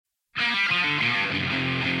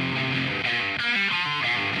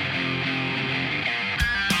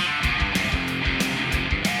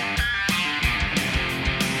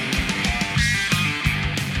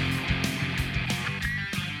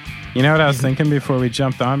You know what I was thinking before we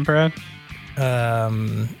jumped on, Brad?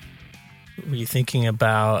 Were you thinking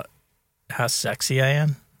about how sexy I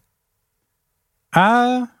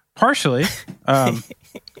am? Partially. I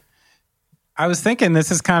was thinking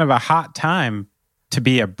this is kind of a hot time to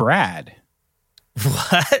be a Brad.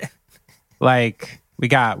 What? Like, we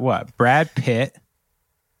got what? Brad Pitt,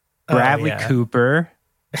 Bradley Cooper,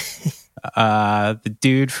 the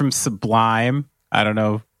dude from Sublime. I don't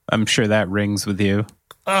know. I'm sure that rings with you.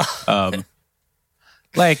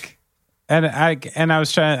 Like, and I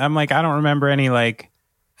was trying. I'm like, I don't remember any like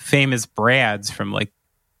famous Brads from like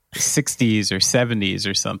the 60s or 70s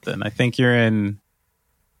or something. I think you're in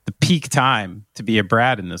the peak time to be a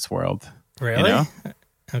Brad in this world. Really? You know?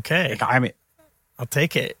 Okay. Like, I mean, I'll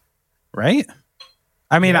take it. Right?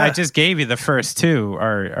 I mean, Yeah. I just gave you the first two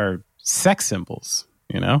are sex symbols.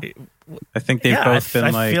 You know, I think they've both been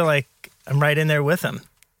I feel like I'm right in there with them.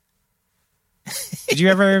 Did you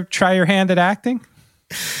ever try your hand at acting?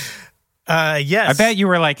 Yes. I bet you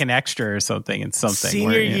were like an extra or something in something.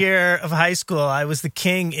 Senior weren't you? year of high school, I was the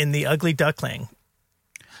king in The Ugly Duckling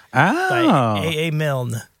by Oh, A.A.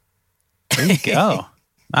 Milne. there you go.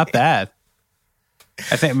 Not bad.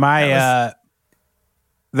 I think that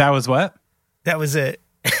was what? That was it.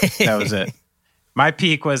 That was it. My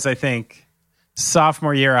peak was, I think,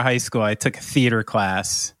 sophomore year of high school. I took a theater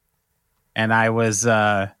class, and I was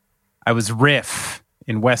Riff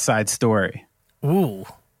in West Side Story. Ooh.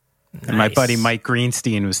 And my Nice. buddy Mike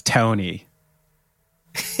Greenstein was Tony.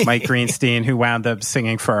 Mike Greenstein, who wound up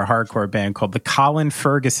singing for a hardcore band called the Colin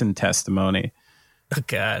Ferguson Testimony. Oh,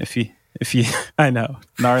 God. If you, I know,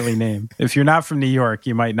 gnarly name. If you're not from New York,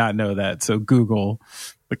 you might not know that. So Google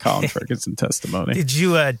the Colin Ferguson Testimony. Did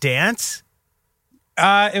you dance?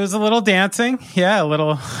 It was a little dancing. Yeah, a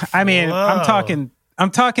little. I mean, Whoa. I'm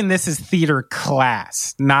talking this is theater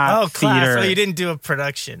class, not class. theater. Oh, you didn't do a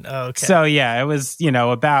production. Oh, okay. So yeah, it was,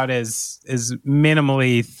 about as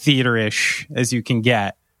minimally theater-ish as you can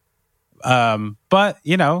get. But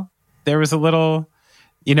there was a little,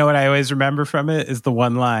 what I always remember from it is the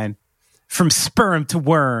one line, from sperm to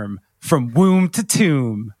worm, from womb to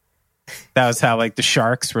tomb. That was how like the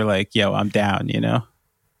Sharks were like, yo, I'm down,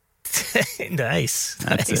 Nice.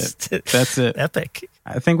 That's Nice. it. That's it. Epic.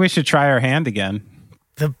 I think we should try our hand again.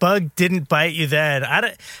 The bug didn't bite you then.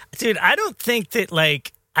 I don't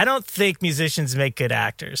think musicians make good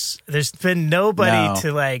actors. There's been nobody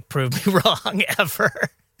to prove me wrong ever.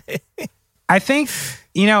 I think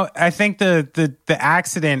the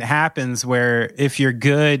accident happens where if you're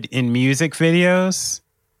good in music videos,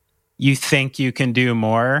 you think you can do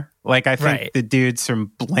more. Like I think the dudes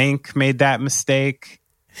from Blink made that mistake.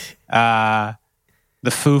 The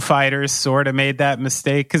Foo Fighters sort of made that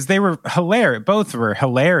mistake because they were hilarious. Both were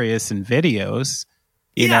hilarious in videos,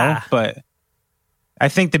 you know. But I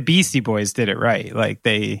think the Beastie Boys did it right. Like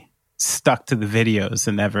they stuck to the videos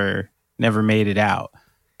and never made it out.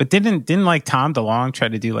 But didn't like Tom DeLonge try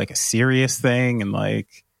to do like a serious thing and like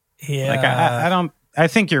I don't. I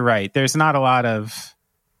think you're right. There's not a lot of.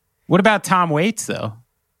 What about Tom Waits though?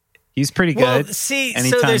 He's pretty good. Well, see,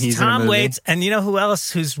 so there's Tom Waits, and you know who else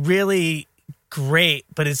who's really great,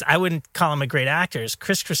 but I wouldn't call him a great actor. Is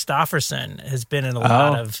Chris Christopherson has been in a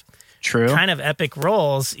lot of kind of epic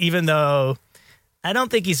roles, even though I don't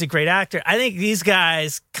think he's a great actor. I think these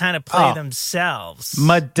guys kind of play themselves.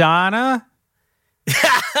 Madonna?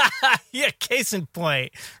 Yeah, case in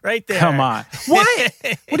point, right there. Come on. What?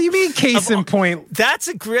 What do you mean case in point? That's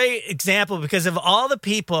a great example because of all the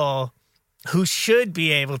people who should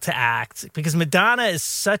be able to act, because Madonna is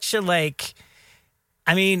such a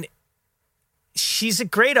she's a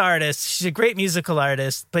great artist. She's a great musical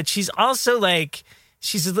artist, but she's also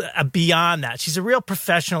she's a beyond that. She's a real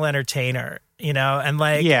professional entertainer, and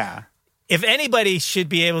if anybody should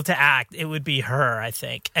be able to act, it would be her, I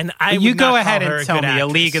think. And you go ahead and tell me A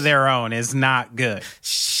League of Their Own is not good.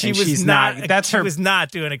 She was not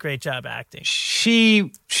doing a great job acting. She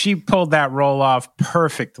pulled that role off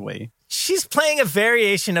perfectly. She's playing a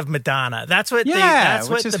variation of Madonna. That's what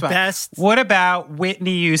the best. What about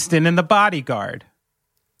Whitney Houston in The Bodyguard?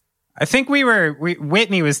 I think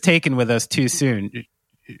Whitney was taken with us too soon,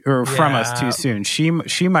 or from us too soon.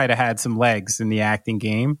 She might have had some legs in the acting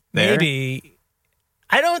game there. Maybe.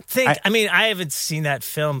 I don't think. I haven't seen that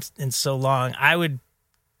film in so long. I would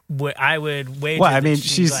wager. Well, I mean,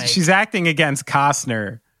 she's acting against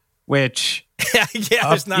Costner, which.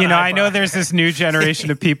 There's not. I know there's this new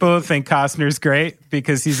generation of people who think Costner's great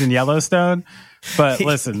because he's in Yellowstone. But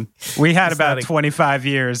listen, we had about 25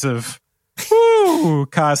 years of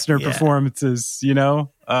Costner performances,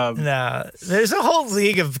 No, there's a whole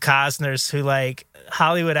league of Costners who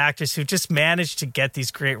Hollywood actors who just manage to get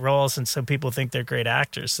these great roles, and so people think they're great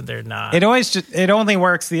actors, and they're not. It only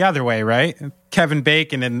works the other way, right? Kevin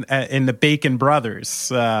Bacon in the Bacon Brothers,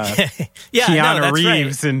 Keanu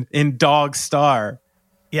Reeves in Dog Star.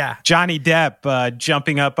 Yeah, Johnny Depp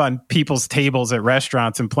jumping up on people's tables at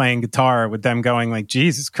restaurants and playing guitar with them going like,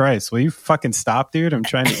 Jesus Christ, will you fucking stop, dude? I'm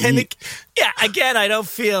trying to eat. Again, I don't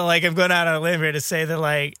feel like I'm going out on a limb here to say that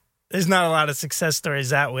like there's not a lot of success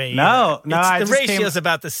stories that way. No, the ratio's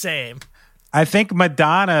about the same. I think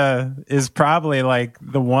Madonna is probably like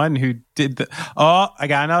the one who did the. Oh, I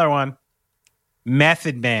got another one.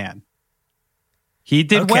 Method Man. He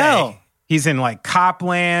did well. He's in like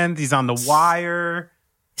Copland. He's on The Wire.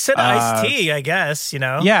 He said Ice-T, I guess, you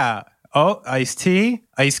know? Yeah. Oh, Ice-T?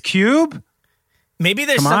 Ice Cube? Maybe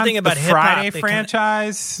there's something about hip hop. Friday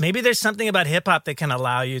franchise. Maybe there's something about hip hop that can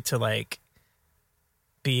allow you to like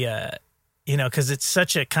be because it's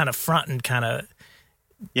such a kind of front and kind of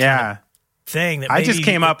thing that I just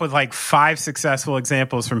came up with like 5 successful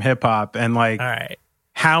examples from hip hop and like all right.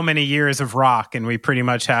 How many years of rock, and we pretty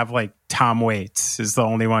much have like Tom Waits is the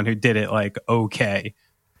only one who did it like okay,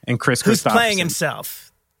 and Chris who's Christopherson. Playing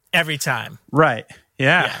himself every time, right?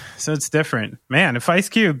 Yeah, so it's different, man. If Ice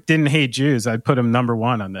Cube didn't hate Jews, I'd put him number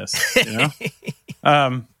 1 on this. You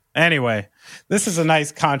know. Anyway, this is a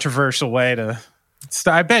nice controversial way to.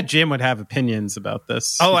 I bet Jim would have opinions about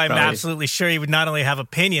this. Oh, I'm absolutely sure he would not only have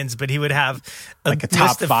opinions, but he would have a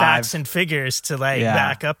list of facts and figures to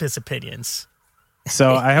back up his opinions.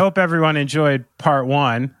 So I hope everyone enjoyed part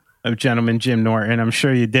 1 of Gentleman Jim Norton. I'm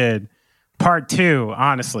sure you did. Part 2,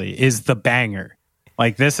 honestly, is the banger.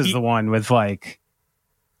 Like, this is the one with, like,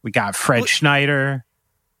 we got Fred Schneider,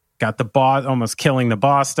 got the boss almost killing the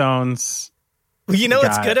Bosstones. Well, you know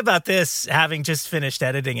what's good about this, having just finished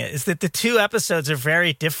editing it, is that the 2 episodes are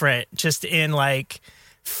very different just in, like,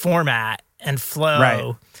 format and flow.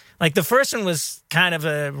 Right. Like, the first one was kind of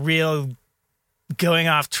a real going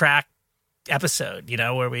off track episode, you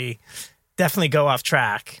know, where we definitely go off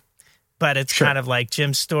track, but it's kind of like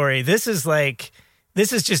Jim's story. This is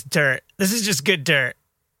just dirt. This is just good dirt.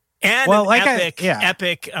 And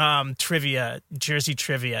epic trivia, Jersey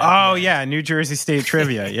trivia. Oh, yeah, New Jersey State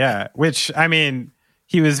trivia, yeah. Which, I mean,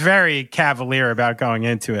 he was very cavalier about going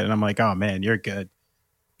into it, and I'm like, oh, man, you're good.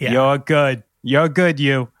 Yeah. You're good. You're good,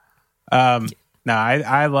 you. No,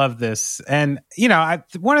 I love this. And, you know,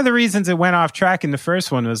 one of the reasons it went off track in the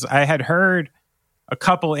first one was I had heard a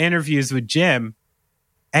couple interviews with Jim,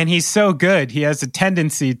 and he's so good. He has a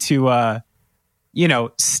tendency to,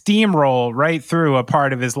 steamroll right through a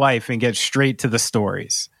part of his life and get straight to the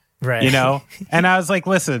stories. Right. You know? And I was like,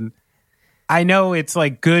 listen, I know it's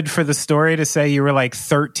like good for the story to say you were like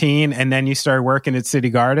 13 and then you started working at City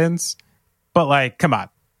Gardens, but like, come on,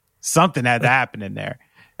 something had to happen in there.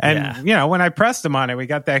 And, you know, when I pressed him on it, we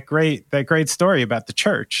got that great story about the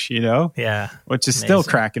church, you know? Yeah. Which is still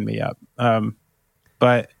cracking me up.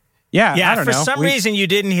 But yeah, I don't know. For some reason you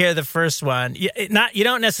didn't hear the first one. You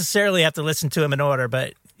don't necessarily have to listen to them in order,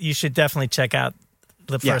 but you should definitely check out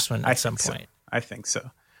the first one at some point. I think so.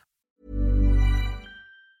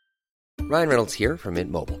 Ryan Reynolds here from Mint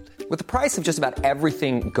Mobile. With the price of just about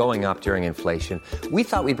everything going up during inflation, we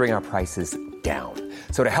thought we'd bring our prices down.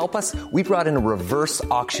 So to help us, we brought in a reverse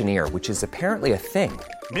auctioneer, which is apparently a thing.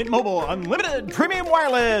 Mint Mobile Unlimited Premium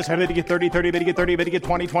Wireless. How to get 30, 30, bit to get 30, bit to get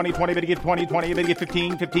 20, 20, 20, bit to get 20, 20, bit to get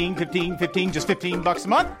 15, 15, 15, 15, just $15 a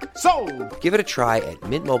month? Sold! Give it a try at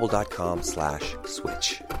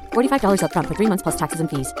mintmobile.com/switch. $45 up front for 3 months plus taxes and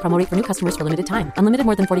fees. Promo rate for new customers for limited time. Unlimited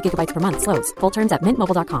more than 40 gigabytes per month. Slows full terms at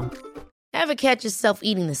mintmobile.com. Ever catch yourself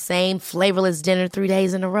eating the same flavorless dinner 3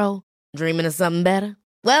 days in a row? Dreaming of something better?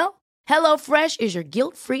 Well, HelloFresh is your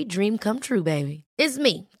guilt-free dream come true, baby. It's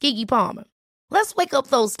me, Keke Palmer. Let's wake up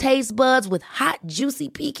those taste buds with hot, juicy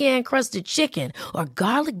pecan-crusted chicken or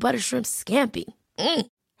garlic butter shrimp scampi.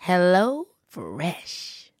 Hello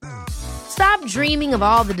Fresh. Stop dreaming of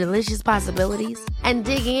all the delicious possibilities and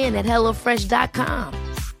dig in at HelloFresh.com.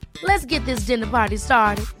 Let's get this dinner party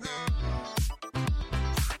started.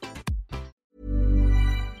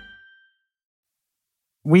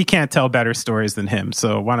 We can't tell better stories than him,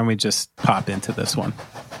 so why don't we just pop into this one?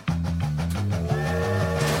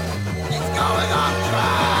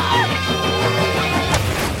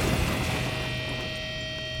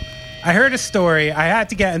 I heard a story. I had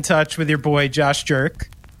to get in touch with your boy Josh Jerk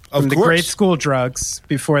from the Great School Drugs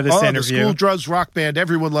before this interview. The School Drugs rock band.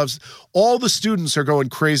 Everyone loves. All the students are going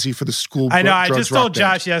crazy for the School Drugs. I know. I just told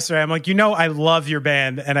Josh yesterday. I'm like, I love your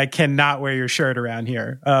band, and I cannot wear your shirt around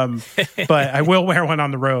here. But I will wear one on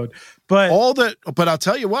the road. But I'll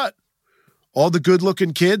tell you what. All the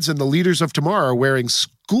good-looking kids and the leaders of tomorrow are wearing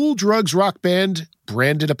School Drugs rock band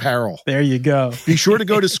branded apparel. There you go. Be sure to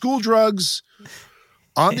go to School Drugs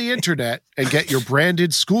on the internet and get your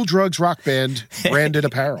branded School Drugs Rock Band branded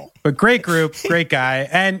apparel. But great group, great guy.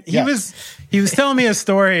 And he was telling me a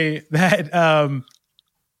story that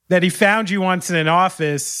that he found you once in an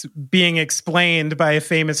office being explained by a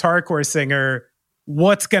famous hardcore singer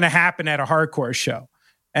what's going to happen at a hardcore show,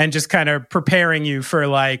 and just kind of preparing you for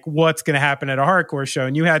like what's going to happen at a hardcore show.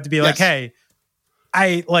 And you had to be like, hey,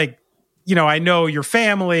 I know your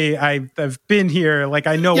family. I've been here. Like,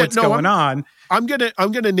 I know what's going on. I'm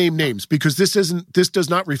gonna name names because this does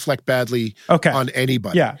not reflect badly on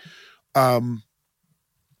anybody. Yeah.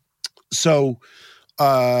 So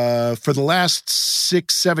for the last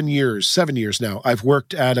 7 years now, I've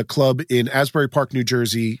worked at a club in Asbury Park, New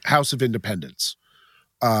Jersey, House of Independence.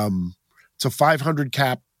 It's a 500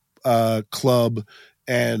 cap club,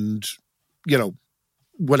 and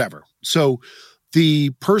whatever. So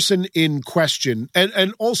the person in question,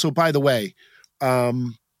 and also, by the way,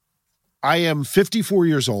 I am 54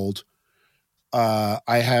 years old. I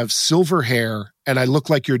have silver hair, and I look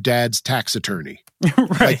like your dad's tax attorney.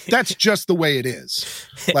 Right. Like, that's just the way it is.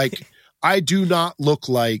 Like, I do not look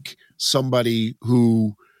like somebody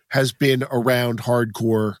who has been around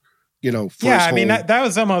hardcore, for I mean, that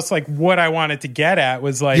was almost like what I wanted to get at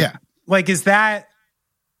was like, is that,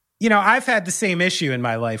 I've had the same issue in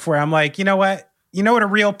my life where I'm like, you know what a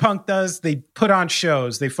real punk does? They put on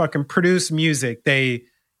shows, they fucking produce music, they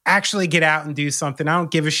actually get out and do something. I don't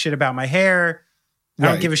give a shit about my hair. I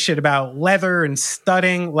don't give a shit about leather and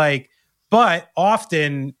studding. But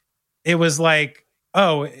often it was like,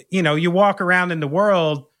 you walk around in the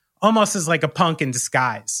world almost as like a punk in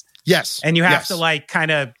disguise. Yes. And you have to like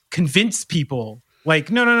kind of convince people like,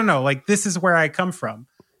 no. Like, this is where I come from.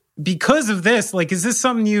 Because of this, like, is this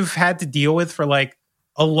something you've had to deal with for like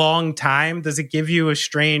a long time? Does it give you a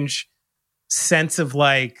strange sense of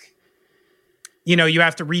like, you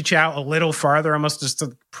have to reach out a little farther almost just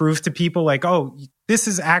to prove to people like, oh, this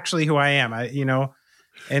is actually who I am.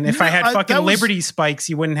 And if I had fucking Liberty spikes,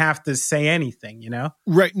 you wouldn't have to say anything,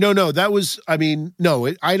 Right. No, that was, I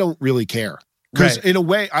don't really care. Because in a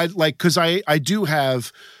way, I do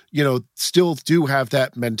have, still do have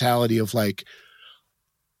that mentality of like,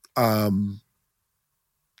 I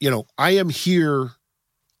am here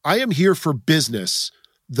for business.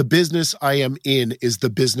 The business I am in is the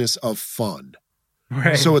business of fun.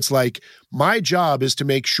 Right. So it's like, my job is to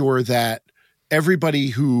make sure that everybody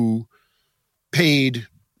who paid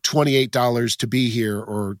 $28 to be here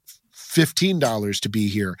or $15 to be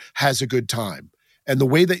here has a good time. And the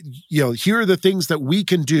way that, here are the things that we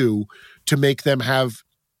can do to make them have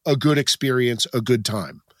a good experience, a good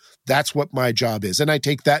time. That's what my job is. And I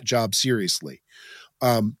take that job seriously.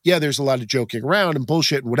 There's a lot of joking around and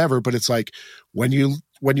bullshit and whatever, but it's like when you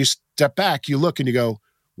step back, you look and you go,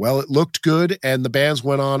 well, it looked good and the bands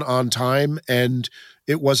went on time and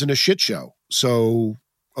it wasn't a shit show. So,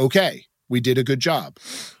 okay, we did a good job.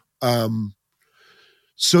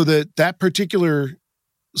 So that particular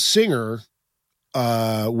singer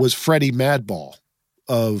was Freddie Madball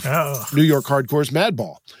of New York Hardcore's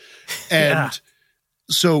Madball. And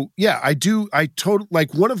I totally,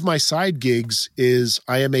 like, one of my side gigs is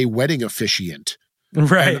I am a wedding officiant.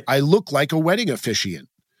 Right. And I look like a wedding officiant.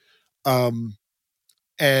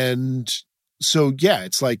 And so,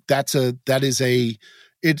 it's like,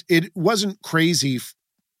 it wasn't crazy.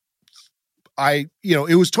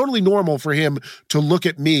 It was totally normal for him to look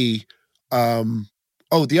at me. The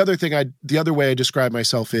other way I describe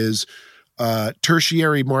myself is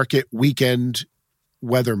tertiary market weekend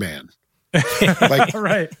weatherman. Like,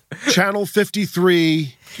 right. Channel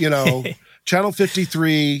 53, Channel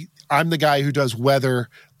 53, I'm the guy who does weather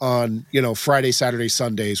on, Friday, Saturday,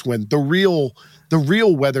 Sundays, when the real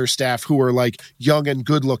weather staff who are like young and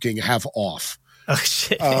good looking have off. Oh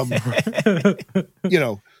shit.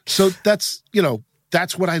 So that's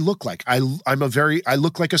what I look like. I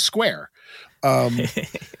look like a square.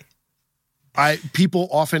 People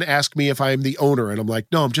often ask me if I'm the owner, and I'm like,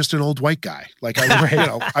 no, I'm just an old white guy. Like,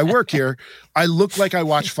 I work here. I look like I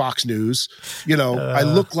watch Fox News. I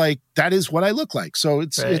look like that is what I look like. So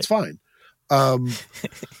it's fine.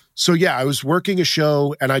 So I was working a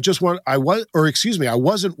show, and I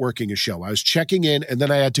wasn't working a show. I was checking in, and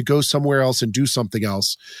then I had to go somewhere else and do something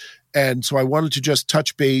else. And so I wanted to just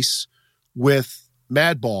touch base with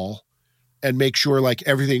Madball and make sure like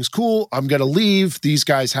everything's cool. I'm going to leave. These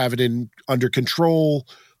guys have it under control.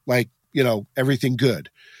 Like, everything good.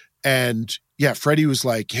 And Freddie was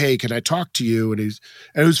like, hey, can I talk to you? And it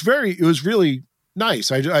was really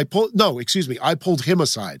nice. I pulled him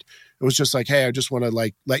aside. It was just like, hey, I just want to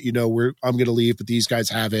like let you know I'm going to leave, but these guys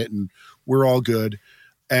have it and we're all good.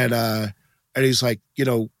 And he's like, you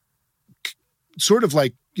know, sort of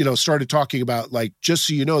like, you know, started talking about like, just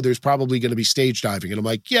so you know, there's probably going to be stage diving. And I'm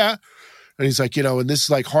like, yeah. And he's like, you know, and this is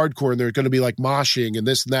like hardcore and they're going to be like moshing and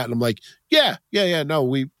this and that. And I'm like, yeah. No,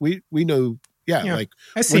 we know. Yeah. Like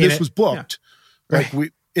when this was booked, like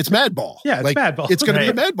it's Madball. Yeah. It's like, Madball. It's going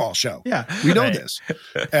to be a Madball show. Yeah. We know this.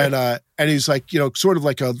 And he's like, you know, sort of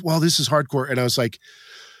like well, this is hardcore. And I was like,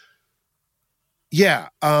 yeah.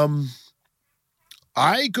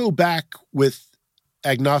 I go back with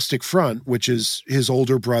Agnostic Front, which is his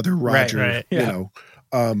older brother, Roger, right. You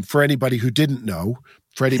know, for anybody who didn't know,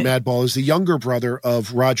 Freddie Madball is the younger brother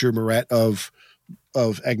of Roger Moret of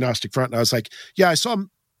Agnostic Front. And I was like, yeah, I saw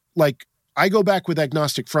him, like, I go back with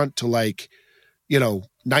Agnostic Front to like, you know,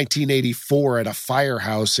 1984 at a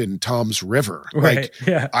firehouse in Tom's River. Like,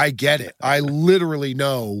 I get it. I literally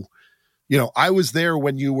know, you know, I was there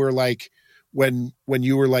when you were like, when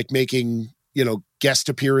you were like making, you know, guest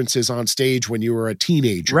appearances on stage when you were a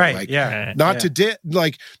teenager. Right. Like, yeah. Not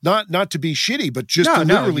to not to be shitty, but just to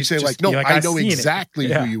literally say like, no, I know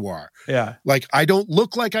exactly who you are. Yeah. Like, I don't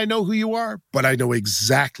look like I know who you are, but I know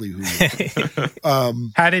exactly who you are.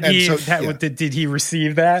 How did he, did he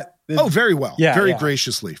receive that? Oh, very well. Yeah. Very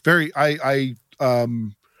graciously. Very,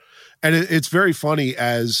 and it's very funny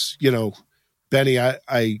as, you know, Benny,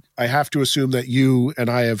 I have to assume that you and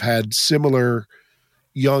I have had similar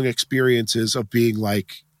young experiences of being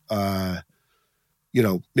like, you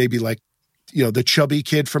know, maybe like, you know, the chubby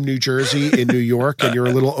kid from New Jersey in New York, and you're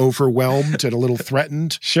a little overwhelmed and a little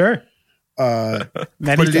threatened. Sure. But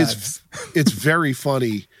it's very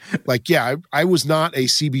funny. Like, yeah, I was not a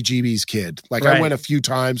CBGB's kid. Like, I went a few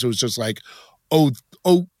times. It was just like, oh,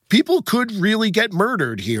 people could really get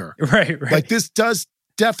murdered here. Right. Like, this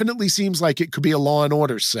definitely seems like it could be a Law and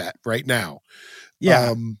Order set right now.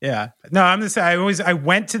 Yeah. No, I'm the same. I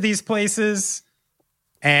went to these places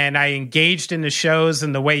and I engaged in the shows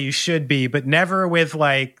in the way you should be, but never with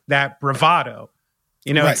like that bravado.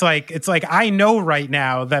 You know, it's like I know right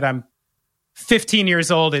now that I'm 15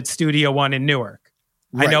 years old at Studio One in Newark.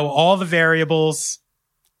 Right. I know all the variables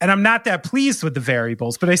and I'm not that pleased with the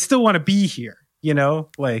variables, but I still want to be here, you know?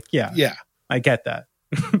 Like, yeah, I get that.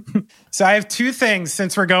 So I have two things,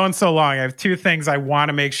 since we're going so long, I have two things I want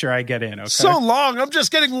to make sure I get in. Okay. So long. I'm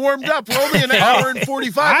just getting warmed up. We're only an hour and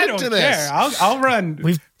 45 into this. Care. I'll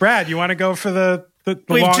run. Brad, you want to go for the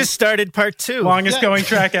We've just started part 2. Longest going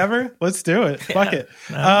track ever? Let's do it. Fuck it.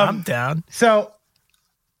 I'm down. So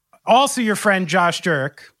also your friend Josh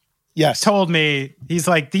Jerk told me, he's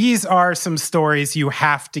like, these are some stories you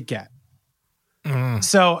have to get.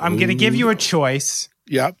 So I'm going to give you a choice.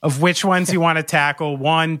 Yep. Of which ones you want to tackle.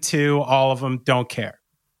 1, 2, all of them, don't care.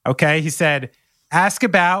 Okay? He said, ask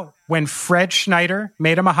about when Fred Schneider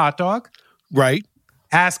made him a hot dog. Right.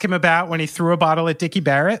 Ask him about when he threw a bottle at Dickie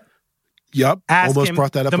Barrett. Yep. Ask almost him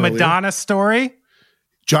brought that up the earlier. Madonna story.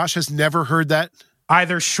 Josh has never heard that.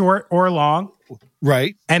 Either short or long.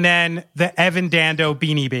 Right. And then the Evan Dando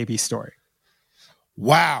Beanie Baby story.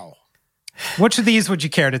 Wow. Which of these would you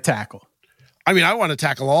care to tackle? I mean, I want to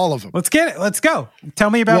tackle all of them. Let's get it. Let's go.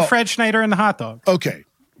 Tell me about Fred Schneider and the hot dog. Okay.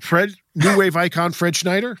 New wave icon Fred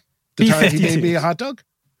Schneider. The time he made me a hot dog.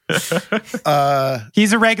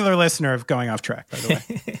 He's a regular listener of Going Off Track, by the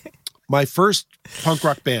way. My first punk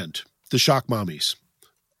rock band, the Shock Mommies.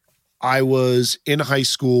 I was in high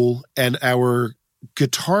school and our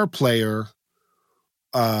guitar player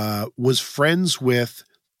was friends with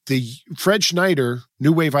the Fred Schneider,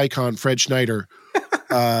 new wave icon Fred Schneider,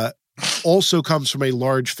 also comes from a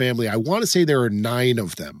large family. I want to say there are 9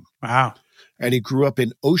 of them. Wow. And he grew up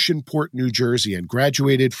in Oceanport, New Jersey, and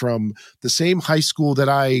graduated from the same high school that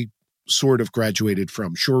I sort of graduated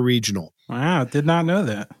from, Shore Regional. Wow, did not know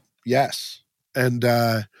that. Yes. And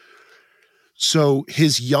so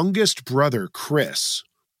his youngest brother, Chris,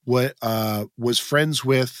 was friends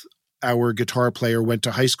with our guitar player, went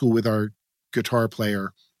to high school with our guitar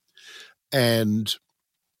player. And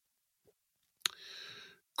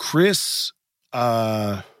Chris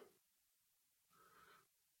and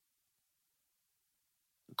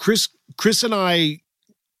I,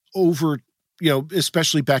 over, you know,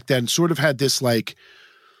 especially back then, sort of had this like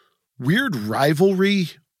weird rivalry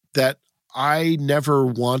that I never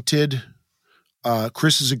wanted.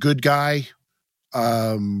 Chris is a good guy.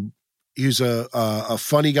 He's a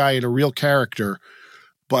funny guy and a real character,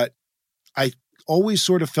 but I always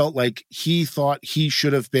sort of felt like he thought he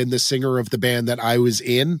should have been the singer of the band that I was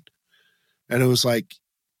in. And it was like,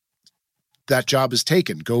 that job is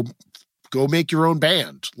taken. Go make your own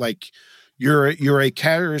band. Like, you're a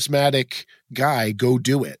charismatic guy. Go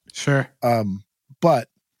do it. Sure. But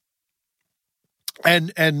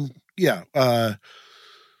yeah.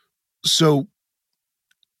 So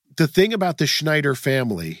the thing about the Schneider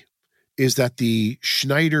family is that the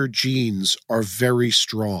Schneider genes are very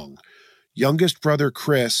strong. Youngest brother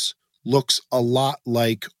Chris looks a lot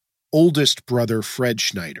like oldest brother Fred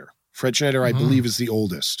Schneider. Fred Schneider, I believe, is the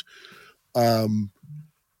oldest. And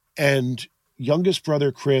youngest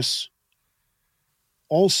brother Chris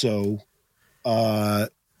also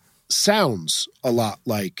sounds a lot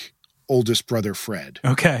like oldest brother Fred.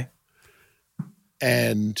 Okay.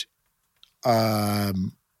 And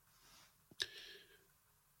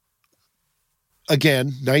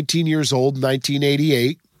again, 19 years old,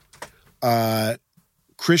 1988,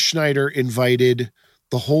 Chris Schneider invited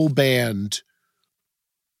the whole band,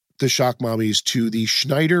 the Shock Mommies, to the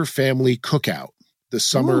Schneider family cookout, the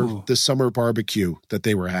summer barbecue that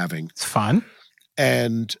they were having. It's fun.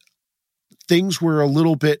 And things were a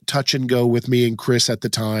little bit touch and go with me and Chris at the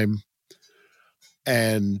time.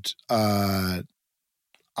 And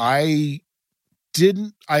I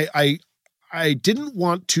didn't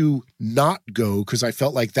want to not go because I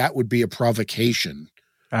felt like that would be a provocation.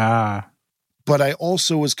 But I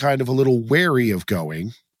also was kind of a little wary of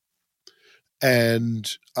going. And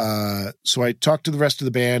so I talked to the rest of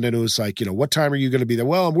the band, and it was like, what time are you going to be there?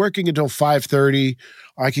 Well, I'm working until 5:30.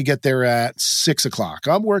 I could get there at 6 o'clock.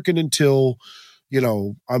 I'm working until,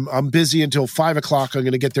 I'm busy until 5 o'clock. I'm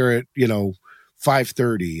going to get there at,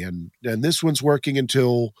 5:30. And this one's working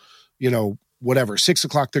until, whatever, 6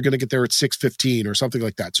 o'clock. They're going to get there at 6:15 or something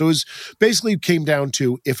like that. So it was basically came down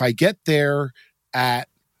to, if I get there at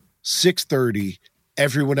 6:30,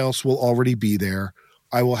 everyone else will already be there.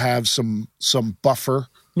 I will have some buffer.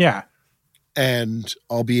 Yeah. And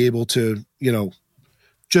I'll be able to,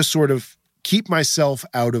 just sort of keep myself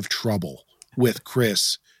out of trouble with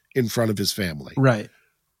Chris in front of his family. Right.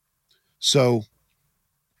 So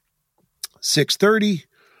 6:30,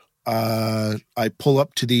 I pull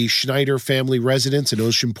up to the Schneider family residence in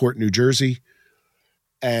Oceanport, New Jersey.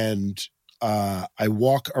 And I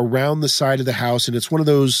walk around the side of the house, and it's one of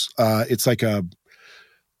those, it's like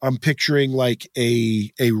I'm picturing like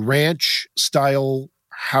a ranch style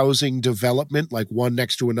housing development, like one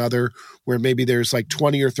next to another, where maybe there's like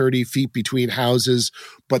 20 or 30 feet between houses,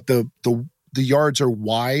 but the yards are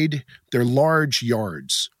wide. They're large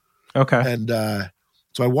yards. Okay. And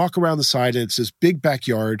so I walk around the side, and it's this big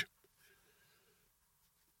backyard.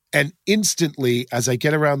 And instantly, as I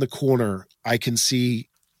get around the corner, I can see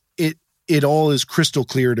it all is crystal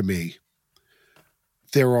clear to me.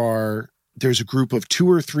 There's a group of 2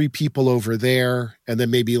 or 3 people over there, and then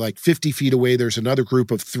maybe like 50 feet away, there's another group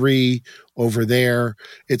of 3 over there.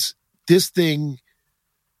 This thing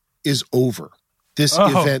is over. This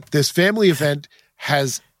event, this family event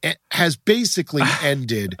has basically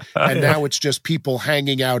ended, and now it's just people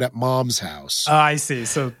hanging out at mom's house. I see.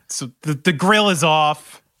 So the grill is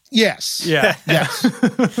off. Yes. Yeah.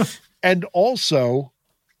 Yes. And also,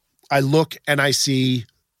 I look and I see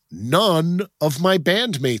none of my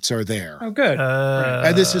bandmates are there. Oh, good.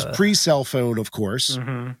 And this is pre-cell phone, of course.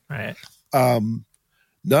 Mm-hmm. Right.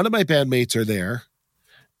 None of my bandmates are there.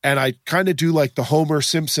 And I kind of do like the Homer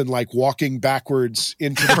Simpson, like walking backwards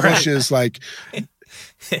into the bushes, like,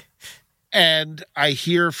 and I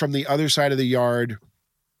hear from the other side of the yard,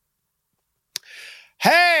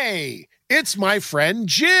 "Hey, it's my friend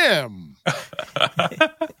Jim."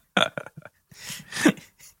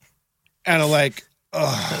 And I'm like,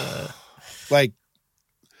 ugh. Like,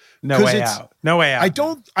 no way out. No way out.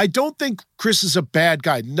 I don't think Chris is a bad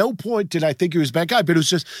guy. No point did I think he was a bad guy, but it was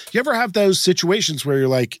just, you ever have those situations where you're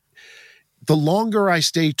like, the longer I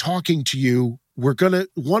stay talking to you,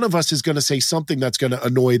 one of us is going to say something that's going to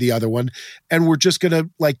annoy the other one. And we're just going to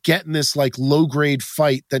like get in this like low grade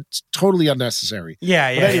fight that's totally unnecessary. Yeah.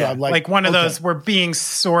 Anyway, yeah. Like one of those, we're being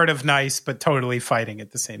sort of nice, but totally fighting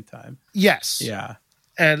at the same time. Yes. Yeah.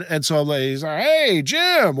 And so he's like, "Hey,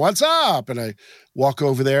 Jim, what's up?" And I walk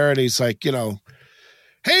over there, and he's like,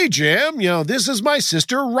 "Hey, Jim, this is my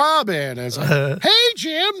sister, Robin." And I was like, "Hey,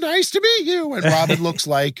 Jim, nice to meet you." And Robin looks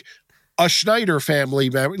like a Schneider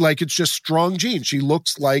family member. Like, it's just strong genes. She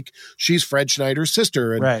looks like she's Fred Schneider's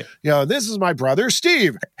sister. And, right. This is my brother,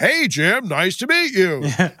 Steve. "Hey, Jim, nice to meet you."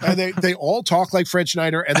 And they all talk like Fred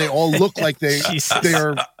Schneider, and they all look like they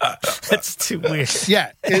are. That's too weird.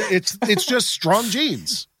 Yeah, it's just strong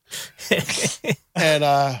genes.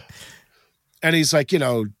 And he's like,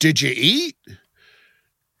 "Did you eat?"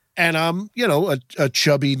 And I'm, a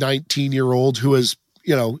chubby 19-year-old who is,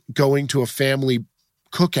 going to a family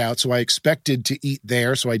cookout, so I expected to eat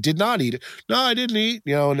there, so I did not eat it. No, I didn't eat,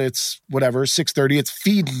 and it's whatever, 6:30, it's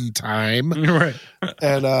feeding time. Right.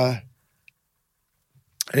 And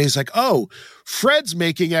he's like, oh, Fred's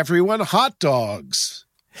making everyone hot dogs.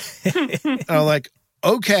 And I'm like,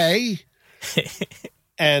 okay.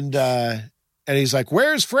 And he's like,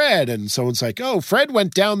 where's Fred? And someone's like, oh, Fred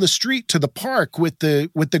went down the street to the park with the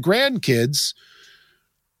grandkids.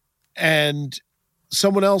 And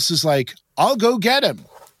someone else is like, I'll go get him.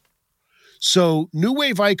 So new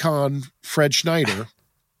wave icon Fred Schneider.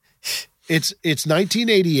 It's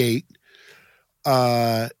 1988.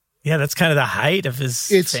 Yeah, that's kind of the height of his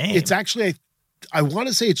fame. It's actually, I want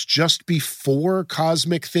to say it's just before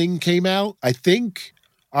Cosmic Thing came out. I think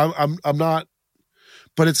I'm not,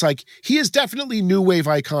 but it's like he is definitely new wave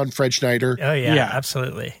icon Fred Schneider. Oh yeah,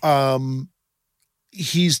 absolutely.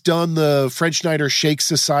 He's done the Fred Schneider Shake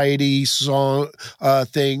Society song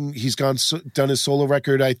thing. He's done his solo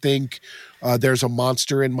record. I think There's a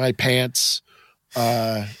Monster in My Pants.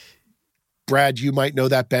 Brad, you might know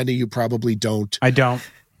that. Benny, you probably don't. I don't.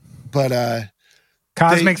 But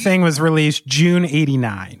Cosmic Thing was released June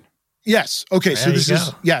 89. Yes. Okay. So this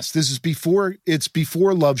is before. It's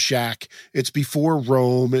before Love Shack. It's before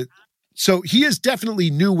Rome. So he is definitely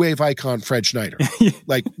new wave icon Fred Schneider,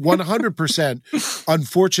 like 100%.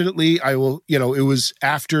 Unfortunately, it was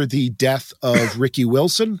after the death of Ricky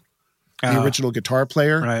Wilson, the original guitar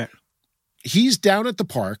player. Right. He's down at the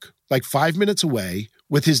park, like 5 minutes away,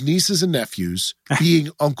 with his nieces and nephews, being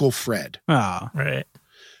Uncle Fred. Oh, right.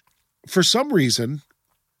 For some reason,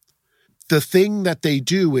 the thing that they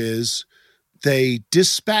do is they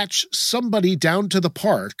dispatch somebody down to the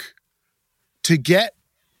park to get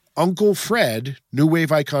Uncle Fred, new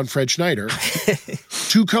wave icon Fred Schneider,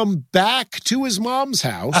 to come back to his mom's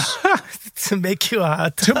house to make you a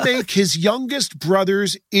hot dog. To make his youngest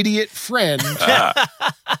brother's idiot friend a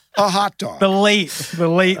hot dog. The late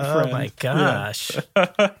friend. Oh my gosh.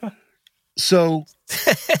 Yeah. So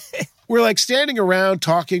we're like standing around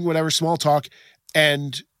talking, whatever, small talk,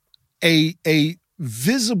 and a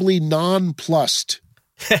visibly nonplussed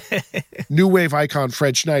new wave icon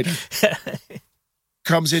Fred Schneider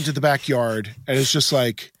comes into the backyard and is just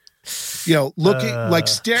like,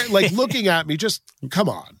 looking looking at me, just come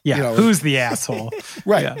on. Yeah. Who's the asshole?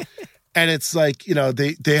 Right. Yeah. And it's like,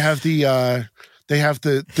 they have the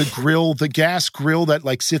grill, the gas grill that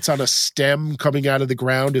like sits on a stem coming out of the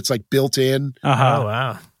ground. It's like built in. Uh-huh. Oh,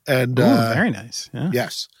 wow. And very nice. Yeah.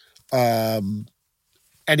 Yes.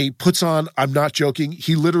 And he puts on, I'm not joking,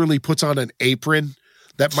 he literally puts on an apron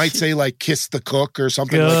that might say like kiss the cook or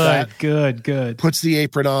something like that. Good. Puts the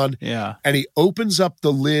apron on. Yeah. And he opens up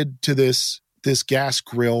the lid to this gas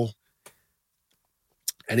grill.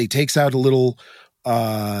 And he takes out a little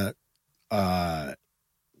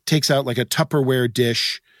takes out like a Tupperware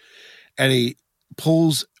dish, and he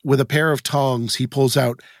pulls with a pair of tongs, he pulls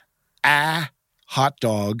out a hot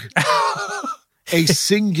dog, a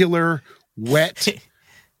singular wet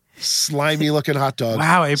slimy looking hot dog.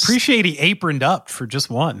 Wow, I appreciate he aproned up for just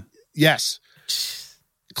one. Yes.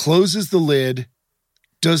 Closes the lid,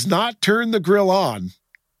 does not turn the grill on.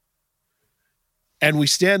 And we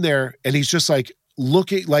stand there and he's just like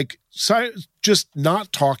looking, like just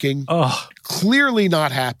not talking, clearly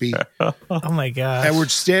not happy. Oh my gosh. And we're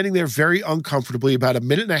standing there very uncomfortably. About a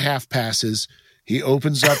minute and a half passes. He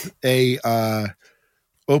opens up a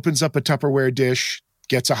Tupperware dish,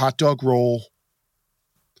 gets a hot dog roll,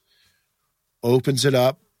 opens it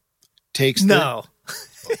up, takes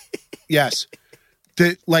yes.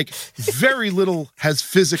 Like very little has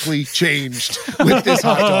physically changed with this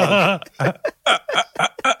hot dog.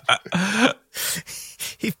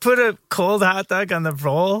 He put a cold hot dog on the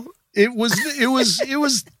roll. It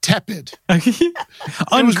was tepid.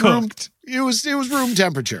 Uncooked. It was room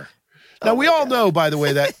temperature. Now we all know, by the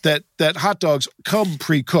way, that hot dogs come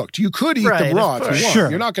pre-cooked. You could eat them raw if you want. Sure.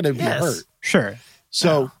 You're not going to be hurt. Sure.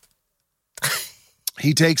 So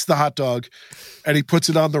he takes the hot dog and he puts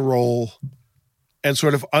it on the roll and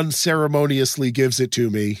sort of unceremoniously gives it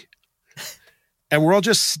to me. And we're all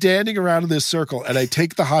just standing around in this circle, and I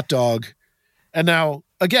take the hot dog, and now,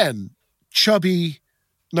 again, chubby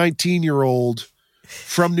 19-year-old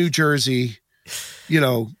from New Jersey,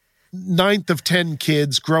 9th of 10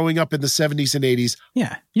 kids growing up in the 70s and 80s.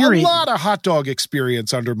 Yeah. A lot of hot dog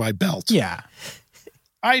experience under my belt. Yeah.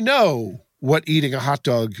 I know what eating a hot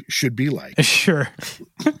dog should be like. Sure.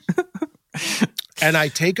 And I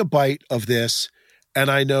take a bite of this, and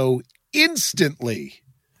I know instantly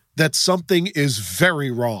that something is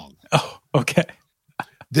very wrong. Oh, okay.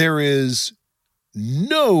 There is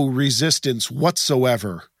no resistance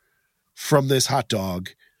whatsoever from this hot dog.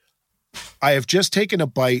 I have just taken a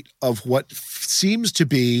bite of what seems to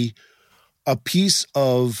be a piece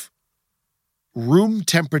of room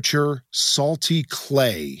temperature salty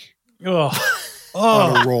clay on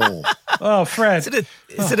a roll. Oh, Fred!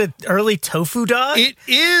 Is it an early tofu dog? It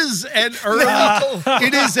is an early.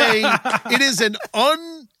 It is an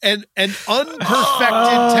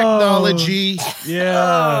unperfected technology.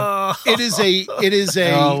 Yeah. It is a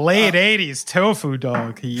late 80s tofu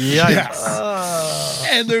dog. Yikes. Yes.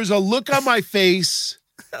 And there's a look on my face,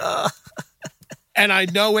 and I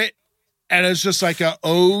know it, and it's just like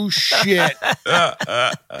oh shit.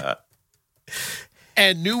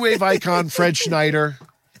 And New Wave icon Fred Schneider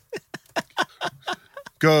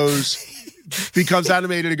becomes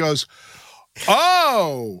animated and goes,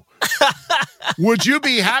 "Oh, would you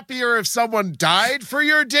be happier if someone died for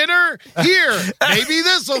your dinner? Here, maybe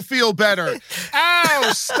this will feel better.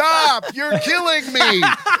 Ow, stop, you're killing me.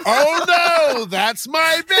 Oh no, that's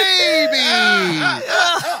my baby."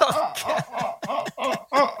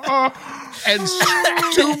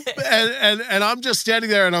 And I'm just standing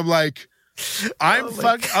there and I'm like, I'm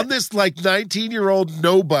this like 19-year-old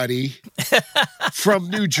nobody from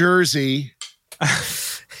New Jersey.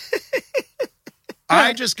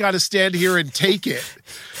 I just got to stand here and take it.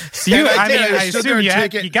 So I assume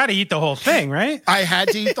you got to eat the whole thing, right? I had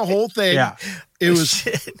to eat the whole thing. Yeah. It was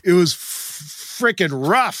freaking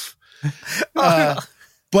rough. But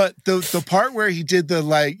the part where he did the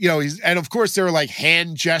and of course there were like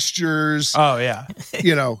hand gestures. Oh yeah.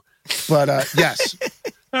 But yes.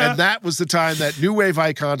 And that was the time that New Wave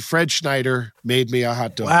icon Fred Schneider made me a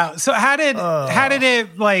hot dog. Wow. So how did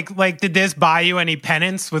it like did this buy you any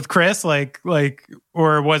penance with Chris? Like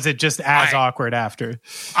or was it just as awkward after?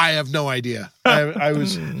 I have no idea. I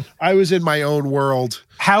was in my own world.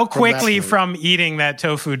 How quickly from eating that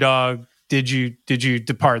tofu dog did you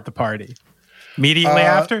depart the party? Immediately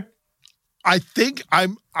after? I think I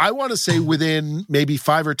want to say within maybe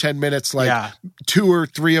 5 or 10 minutes, 2 or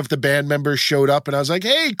 3 of the band members showed up and I was like,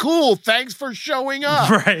 "Hey, cool. Thanks for showing up."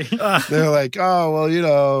 Right. They're like, "Oh, well,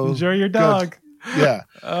 enjoy your dog." Good. Yeah.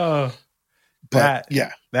 Oh, but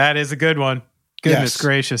that is a good one. Goodness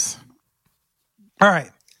gracious. All right,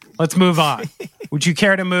 let's move on. Would you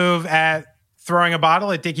care to move at throwing a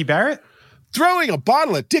bottle at Dickie Barrett? Throwing a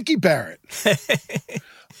bottle at Dickie Barrett.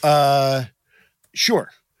 Sure.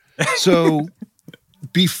 So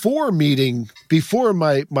before my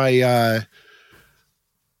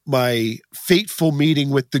fateful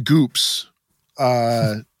meeting with the Goops,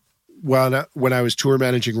 when I was tour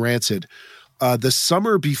managing Rancid, the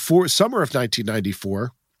summer of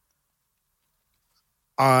 1994,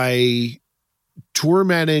 I tour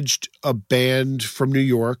managed a band from New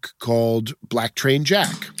York called Black Train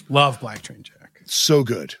Jack. Love Black Train Jack. So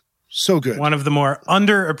good. So good. One of the more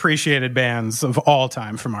underappreciated bands of all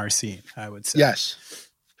time from our scene, I would say. Yes.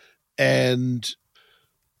 And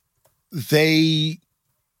they,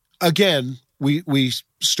 again, we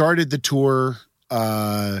started the tour.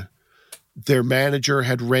 Their manager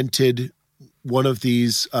had rented one of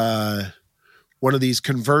these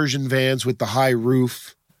conversion vans with the high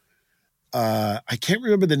roof. I can't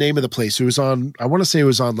remember the name of the place. It was on, I want to say it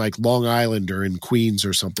was on like Long Island or in Queens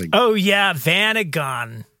or something. Oh yeah,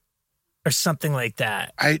 Vanagon. Or something like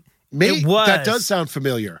that. That does sound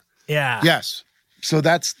familiar. Yeah. Yes. So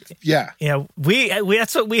that's Yeah. We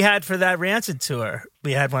that's what we had for that Rancid tour.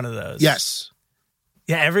 We had one of those. Yes.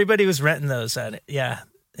 Yeah. Everybody was renting those at it. Yeah.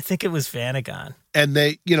 I think it was Vanagon. And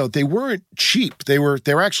they weren't cheap. They were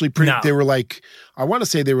actually pretty. No. They were like, I want to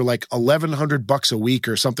say they were like $1,100 a week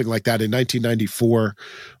or something like that in 1994.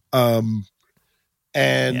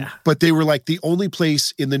 But they were like the only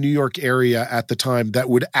place in the New York area at the time that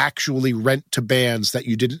would actually rent to bands that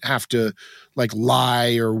you didn't have to like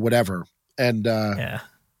lie or whatever. And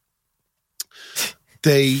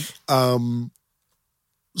they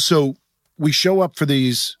so we show up for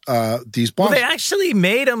these Boston. Well, they actually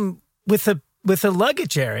made them with a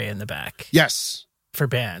luggage area in the back. Yes. For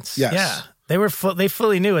bands. Yes. Yeah. They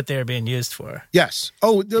fully knew what they were being used for. Yes.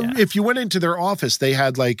 Oh, if you went into their office, they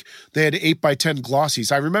had 8x10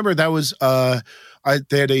 glossies. I remember that was they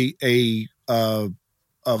had a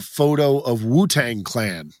photo of Wu-Tang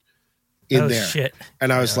Clan in there. Shit.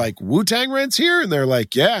 And I was like, Wu-Tang rents here? And they're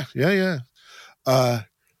like, yeah.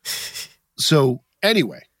 So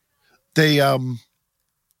anyway, they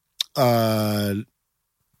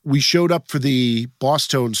we showed up for the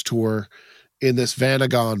Bosstones tour in this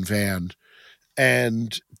Vanagon van.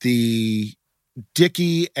 And the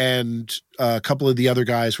Dickie and a couple of the other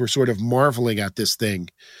guys were sort of marveling at this thing.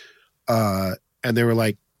 And they were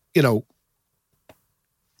like, I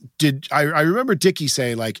remember Dickie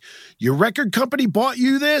saying like, your record company bought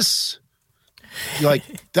you this? like,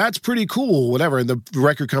 that's pretty cool, whatever. And the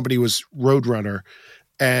record company was Roadrunner.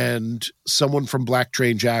 And someone from Black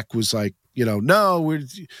Train Jack was like, you know, no,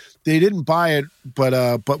 they didn't buy it,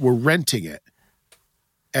 but we're renting it.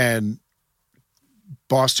 And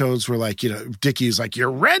Bosstones were like, you know, Dickie's like,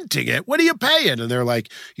 you're renting it? What are you paying? And they're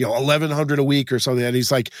like, you know, $1,100 a week or something. And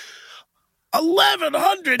he's like,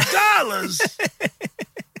 $1,100?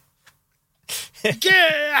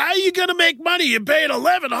 How you going to make money? You're paying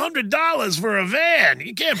 $1,100 for a van.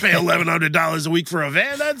 You can't pay $1,100 a week for a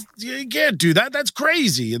van. You can't do that. That's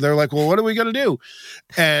crazy. And they're like, well, what are we going to do?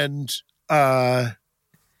 And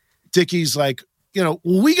Dickie's like, you know,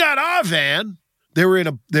 well, we got our van. They were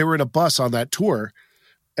in a bus on that tour.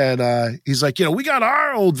 And he's like, you know, we got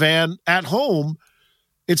our old van at home.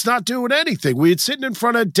 It's not doing anything. It's sitting in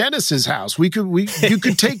front of Dennis's house. You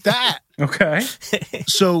could take that. Okay.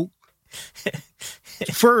 So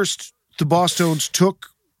first, the Bosstones took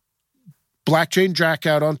Black Train Jack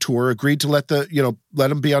out on tour, agreed to let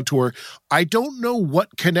him be on tour. I don't know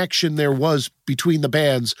what connection there was between the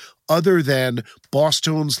bands other than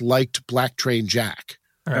Bosstones liked Black Train Jack.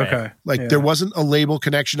 Right. Okay. There wasn't a label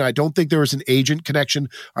connection. I don't think there was an agent connection.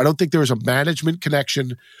 I don't think there was a management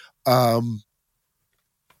connection.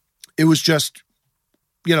 It was just,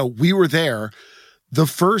 you know, we were there. The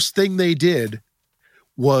first thing they did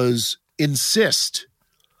was insist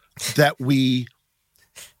that we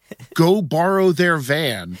go borrow their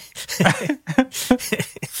van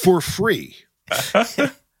for free.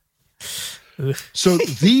 So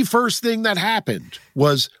the first thing that happened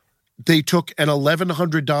was they took an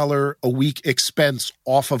 $1,100 a week expense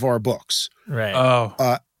off of our books. Right.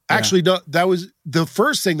 Oh, actually, no, that was the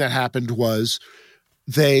first thing that happened was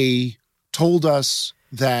they told us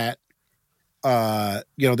that,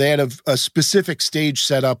 you know, they had a specific stage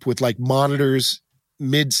set up with like monitors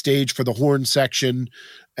mid stage for the horn section.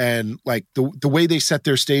 And like the way they set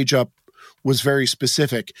their stage up was very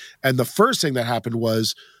specific. And the first thing that happened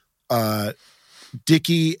was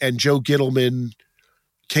Dickie and Joe Gittleman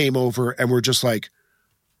came over and were just like,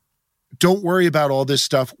 don't worry about all this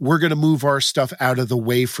stuff. We're going to move our stuff out of the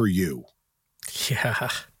way for you. Yeah.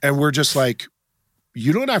 And we're just like,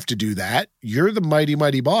 you don't have to do that. You're the Mighty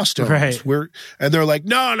Mighty Bosstones. Right. And they're like,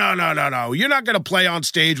 no. You're not going to play on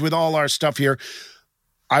stage with all our stuff here.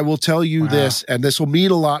 I will tell you this, and this will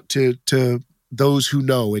mean a lot to those who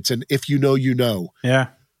know. It's an if you know, you know. Yeah.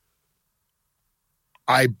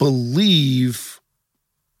 I believe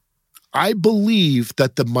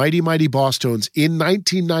that the Mighty Mighty Bosstones in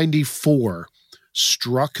 1994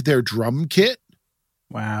 struck their drum kit.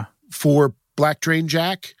 Wow. For Black Train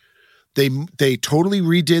Jack. They totally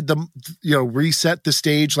redid them, you know, reset the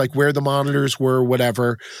stage, like where the monitors were,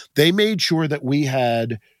 whatever. They made sure that we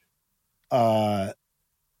had, we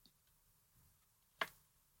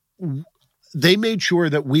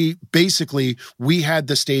had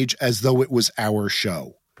the stage as though it was our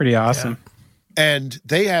show. Pretty awesome. Yeah. And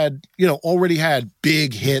they had, you know, already had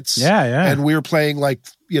big hits. Yeah. And we were playing like,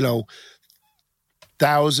 you know,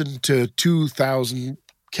 1,000 to 2,000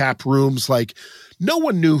 cap rooms. Like, no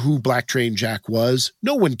one knew who Black Train Jack was.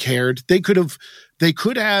 No one cared. They could have,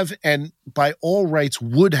 and by all rights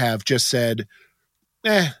would have just said,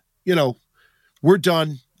 you know, we're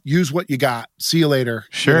done. Use what you got. See you later.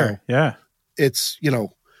 Sure. You know, yeah. It's, you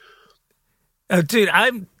know. Oh, dude,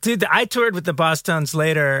 I toured with the Bosstones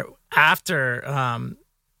later after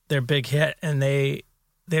their big hit, and they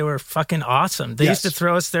were fucking awesome. They used to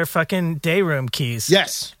throw us their fucking day room keys.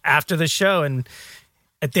 Yes. After the show, and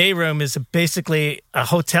a day room is basically a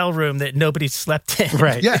hotel room that nobody slept in.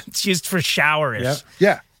 Right. Yeah. It's used for showers. Yep.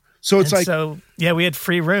 Yeah. So it's we had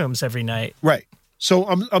free rooms every night. Right. So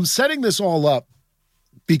I'm setting this all up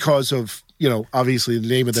because of, you know, obviously the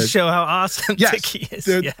name of the to show how awesome Dickie is.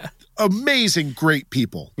 They're amazing, great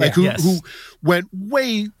people. Like who went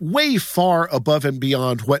way, way far above and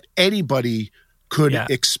beyond what anybody could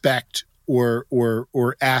expect or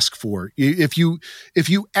ask for. If you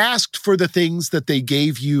asked for the things that they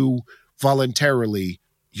gave you voluntarily,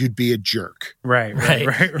 you'd be a jerk. Right.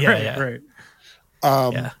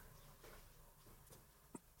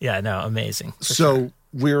 Yeah, no, amazing. So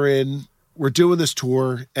we're doing this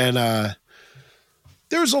tour, and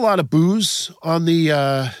there's a lot of booze on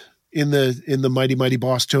the in the Mighty Mighty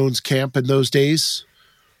Bosstones camp in those days.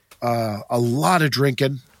 A lot of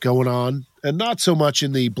drinking going on, and not so much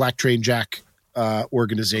in the Black Train Jack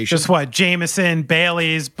organization. Just what? Jameson,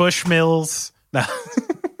 Bailey's, Bushmills. No.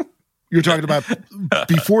 You're talking about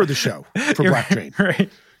before the show for Black Train. Right.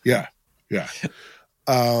 Yeah.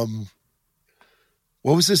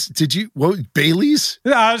 What was this? Bailey's?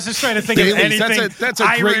 No, I was just trying to think Bailey's, of anything that's a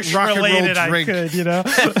Irish great rock and roll related drink. I could, you know?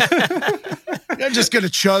 I'm just gonna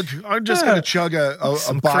chug a bottle. Chug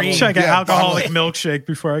an alcoholic milkshake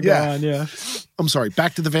before I go on. Yeah. I'm sorry.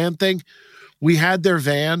 Back to the van thing. We had their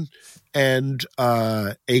van, and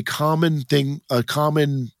a common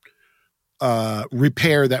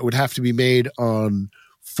repair that would have to be made on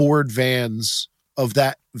Ford vans of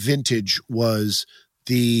that vintage was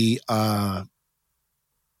the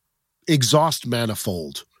exhaust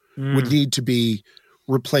manifold would need to be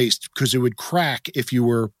replaced because it would crack if you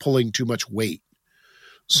were pulling too much weight.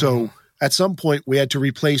 So at some point we had to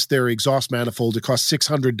replace their exhaust manifold. It cost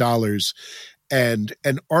 $600, and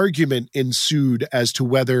an argument ensued as to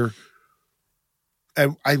whether,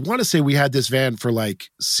 and I want to say we had this van for like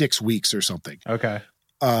 6 weeks or something. Okay.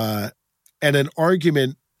 And an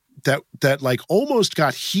argument that like almost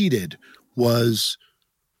got heated was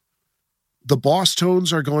the Boss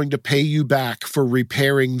Tones are going to pay you back for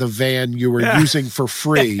repairing the van you were using for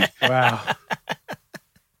free. Wow.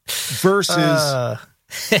 Versus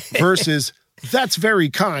that's very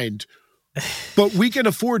kind, but we can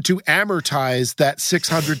afford to amortize that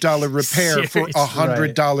 $600 repair for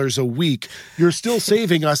 $100 a week. You're still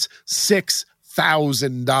saving us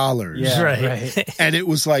 $6,000. Yeah, right. And it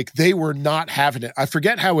was like they were not having it. I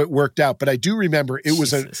forget how it worked out, but I do remember it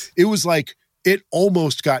was like it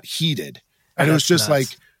almost got heated. And it was just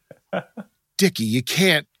nuts. Like, Dickie, you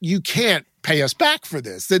can't pay us back for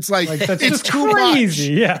this. It's like that's it's too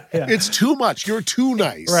crazy. Much. Yeah. It's too much. You're too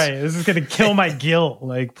nice. Right. This is going to kill my guilt.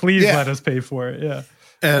 Like, please let us pay for it. Yeah.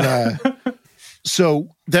 And so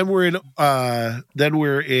then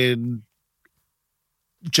we're in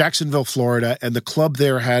Jacksonville, Florida, and the club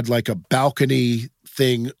there had like a balcony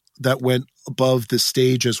thing that went above the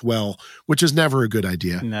stage as well, which is never a good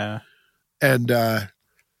idea. No. And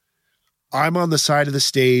I'm on the side of the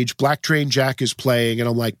stage. Black Train Jack is playing, and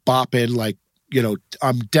I'm like bopping, like, you know,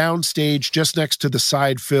 I'm downstage just next to the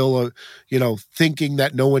side fill, you know, thinking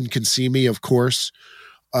that no one can see me, of course.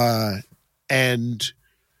 And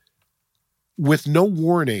with no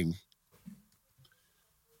warning,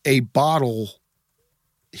 a bottle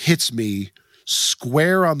hits me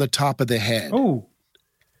square on the top of the head. Oh.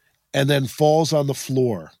 And then falls on the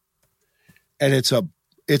floor. And it's a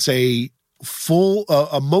full,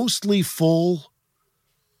 a mostly full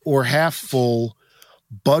or half full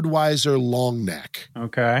Budweiser long neck.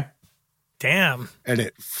 Okay. Damn. And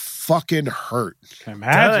it fucking hurt. Can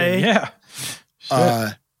imagine. Yeah.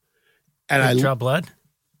 And I draw blood.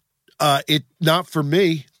 It not for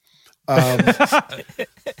me. But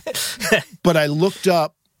I looked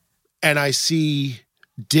up and I see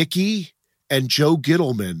Dickie and Joe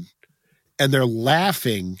Gittleman. And they're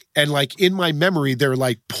laughing, and like in my memory, they're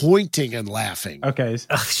like pointing and laughing. Okay.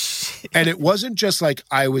 Oh, shit. And it wasn't just like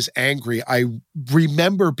I was angry. I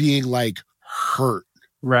remember being like hurt,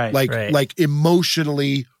 right? Like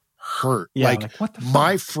emotionally hurt. Yeah, like what the fuck?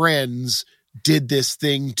 My friends did this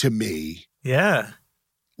thing to me. Yeah.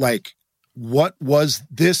 Like, what was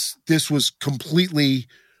this? This was completely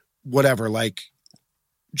whatever. Like,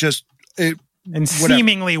 just it and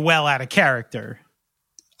seemingly well out of character.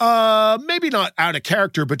 Maybe not out of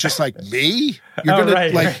character, but just like me. You're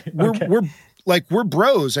gonna we're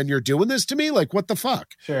bros, and you're doing this to me. Like, what the fuck?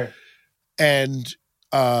 Sure. And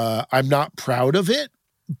I'm not proud of it,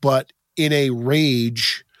 but in a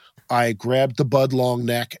rage, I grabbed the Bud Long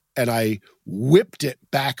Neck and I whipped it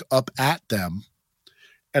back up at them.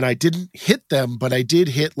 And I didn't hit them, but I did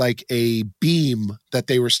hit like a beam that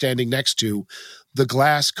they were standing next to. The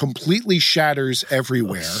glass completely shatters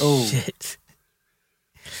everywhere. Oh shit.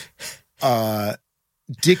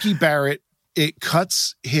 Dickie Barrett, it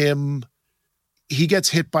cuts him. He gets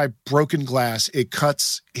hit by broken glass. It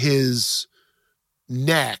cuts his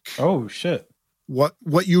neck. Oh shit.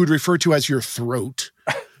 What you would refer to as your throat.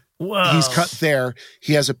 Whoa. He's cut there.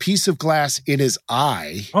 He has a piece of glass in his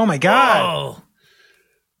eye. Oh my God.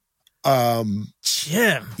 Whoa.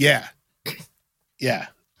 Jim. Yeah. Yeah.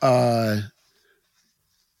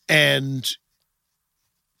 And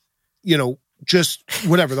you know, just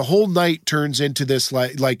whatever. The whole night turns into this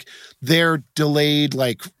like they're delayed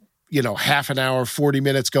like, you know, half an hour, 40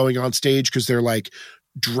 minutes going on stage because they're like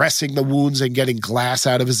dressing the wounds and getting glass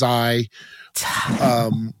out of his eye.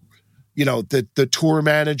 You know, the tour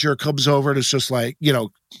manager comes over and it's just like, you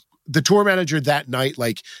know, the tour manager that night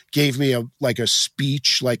like gave me a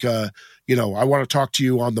speech, like a, you know, I want to talk to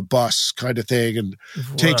you on the bus kind of thing, and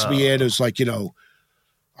takes me in. It's like, you know,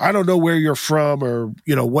 I don't know where you're from or,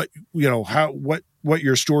 you know, what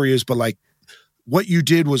your story is, but like what you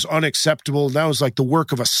did was unacceptable. And that was like the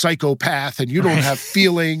work of a psychopath and you don't have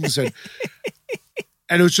feelings. And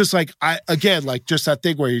it was just like, like just that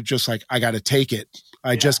thing where you're just like, I got to take it.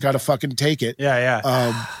 I just got to fucking take it.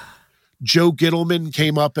 Yeah. Joe Gittleman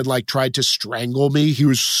came up and like tried to strangle me. He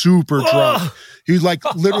was super drunk. He like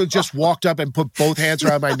literally just walked up and put both hands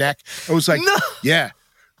around my neck. I was like, yeah.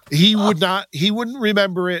 He wouldn't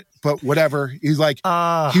remember it, but whatever. He's like,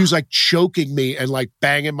 he was like choking me and like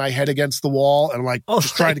banging my head against the wall and like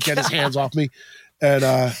just trying to get his hands off me. And,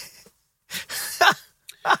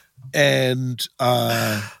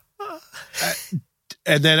 and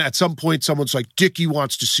then at some point someone's like, Dickie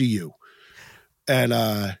wants to see you. And,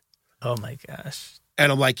 oh my gosh.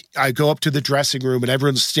 And I'm like, I go up to the dressing room and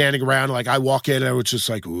everyone's standing around. Like I walk in and I was just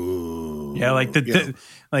like, ooh. Yeah. Like the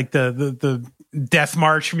death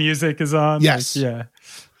march music is on. Yes. Like, yeah.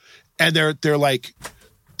 And they're like,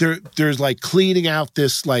 there's like cleaning out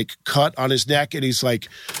this like cut on his neck. And he's like,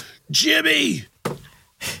 Jimmy,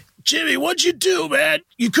 what'd you do, man?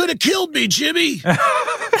 You could have killed me, Jimmy.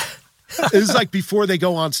 It's like before they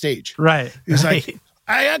go on stage. Right. He's like,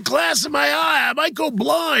 I got glass in my eye. I might go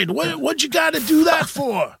blind. What'd you got to do that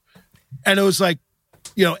for? And it was like,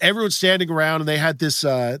 you know, everyone's standing around and they had this,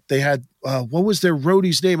 what was their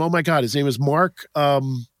roadie's name? Oh my God. His name was Mark.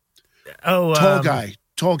 Tall guy.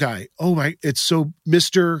 Oh my, it's so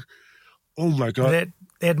Mr. Oh my God.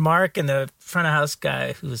 They had Mark and the front of house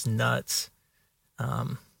guy who was nuts.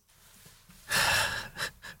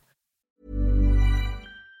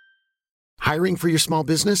 Hiring for your small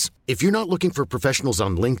business? If you're not looking for professionals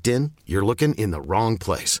on LinkedIn, you're looking in the wrong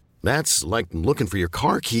place. That's like looking for your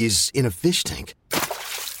car keys in a fish tank.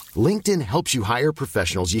 LinkedIn helps you hire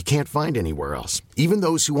professionals you can't find anywhere else, even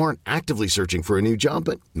those who aren't actively searching for a new job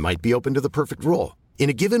but might be open to the perfect role. In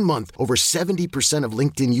a given month, over 70% of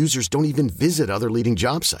LinkedIn users don't even visit other leading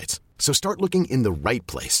job sites. So start looking in the right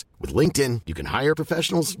place. With LinkedIn, you can hire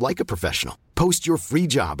professionals like a professional. Post your free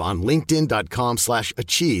job on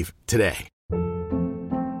linkedin.com/achieve today.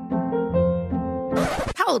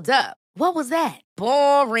 Hold up. What was that?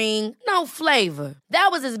 Boring. No flavor. That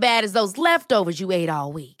was as bad as those leftovers you ate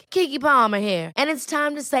all week. Keke Palmer here. And it's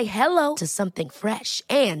time to say hello to something fresh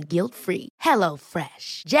and guilt-free. Hello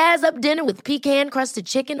Fresh. Jazz up dinner with pecan-crusted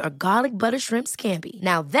chicken or garlic butter shrimp scampi.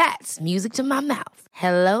 Now that's music to my mouth.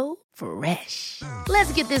 Hello Fresh.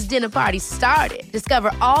 Let's get this dinner party started.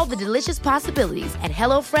 Discover all the delicious possibilities at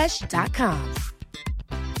HelloFresh.com.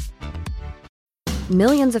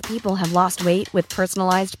 Millions of people have lost weight with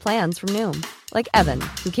personalized plans from Noom. Like Evan,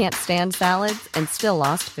 who can't stand salads and still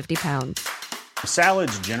lost 50 pounds.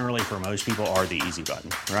 Salads generally for most people are the easy button,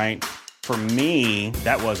 right? For me,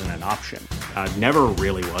 that wasn't an option. I never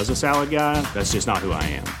really was a salad guy. That's just not who I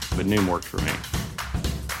am. But Noom worked for me.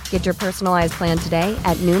 Get your personalized plan today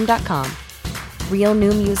at Noom.com. Real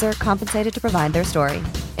Noom user compensated to provide their story.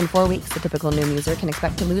 In 4 weeks, the typical Noom user can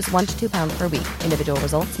expect to lose 1 to 2 pounds per week. Individual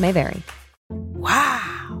results may vary.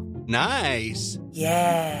 Wow. Nice.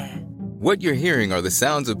 Yeah. What you're hearing are the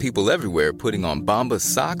sounds of people everywhere putting on Bombas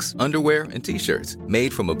socks, underwear, and T-shirts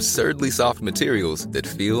made from absurdly soft materials that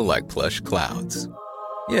feel like plush clouds.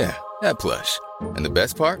 Yeah, that plush. And the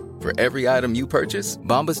best part? For every item you purchase,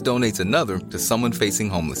 Bombas donates another to someone facing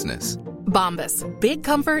homelessness. Bombas. Big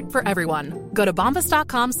comfort for everyone. Go to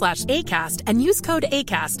bombas.com/ACAST and use code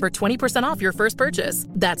ACAST for 20% off your first purchase.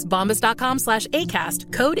 That's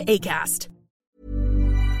bombas.com/ACAST. Code ACAST.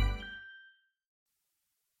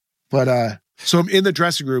 But so I'm in the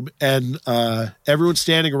dressing room and everyone's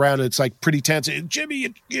standing around and it's like pretty tense.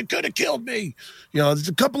 Jimmy, you could have killed me. You know, it's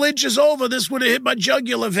a couple inches over. This would have hit my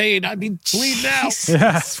jugular vein. I'd be bleeding out.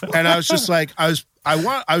 And I was just like, I was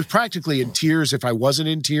practically in tears if I wasn't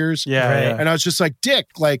in tears. Yeah. And I was just like, Dick,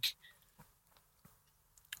 like,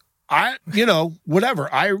 whatever.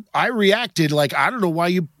 I reacted like, I don't know why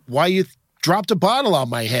you dropped a bottle on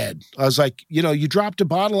my head. I was like, you dropped a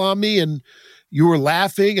bottle on me and you were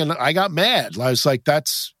laughing and I got mad. I was like,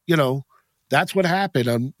 that's what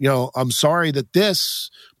happened. I'm sorry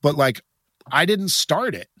but like, I didn't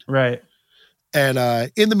start it. Right. And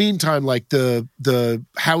in the meantime, like the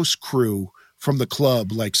house crew from the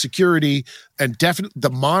club, like security and definitely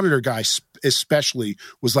the monitor guy especially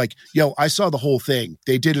was like, yo, I saw the whole thing.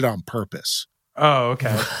 They did it on purpose. Oh,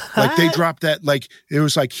 okay. Like they dropped that, like, it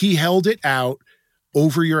was like he held it out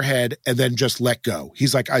over your head and then just let go.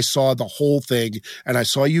 He's like, I saw the whole thing and I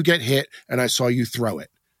saw you get hit and I saw you throw it.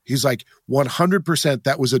 He's like, 100%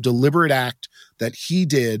 that was a deliberate act that he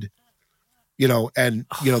did, and,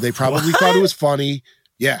 they probably thought it was funny.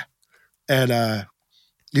 Yeah. And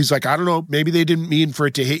he's like, I don't know, maybe they didn't mean for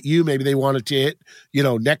it to hit you. Maybe they wanted to hit,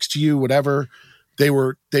 next to you, whatever. They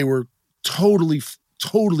were totally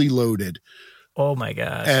loaded. Oh my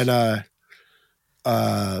gosh. And,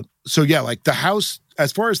 so yeah, like the house,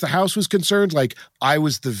 as far as the house was concerned, like I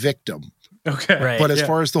was the victim. Okay. Right. But as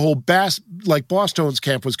far as the whole Boss Tones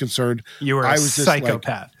camp was concerned, you were I was this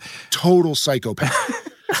psychopath. Total psychopath.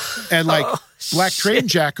 And like Black Train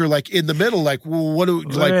Jack are like in the middle, like, well, what do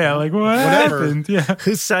what happened? Yeah.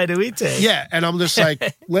 Whose side do we take? Yeah. And I'm just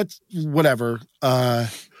like, whatever.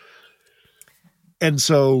 And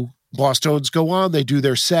so Boss Tones go on, they do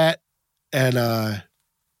their set. And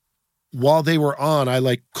while they were on, I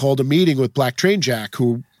like called a meeting with Black Train Jack,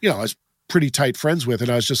 who, you know, I was pretty tight friends with. And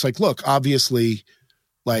I was just like, look, obviously,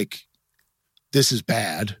 like, this is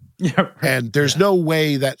bad. Yeah, right. And there's no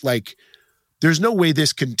way that, like, there's no way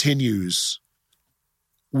this continues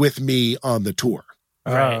with me on the tour.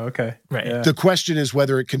 Right. Oh, okay. Right. Yeah. The question is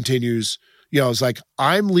whether it continues. You know, it's like,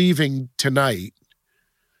 I'm leaving tonight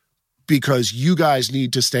because you guys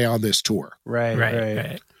need to stay on this tour.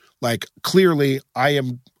 Right. Like, clearly I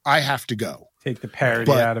have to go. Take the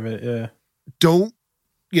parody out of it. Yeah. Don't,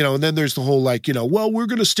 you know, and then there's the whole, like, you know, well, we're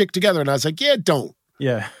going to stick together. And I was like, yeah, don't.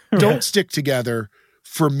 Yeah. Don't stick together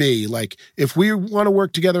for me. Like, if we want to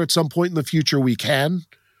work together at some point in the future, we can.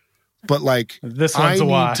 But like, this one's a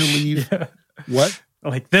wash. To leave. Yeah. What?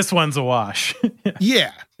 Like, this one's a wash.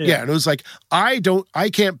 Yeah. And it was like, I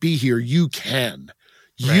can't be here. You can.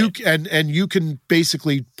 Right. And you can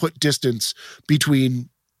basically put distance between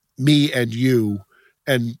me and you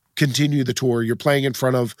and continue the tour. You're playing in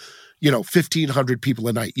front of, you know, 1,500 people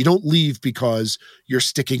a night. You don't leave because you're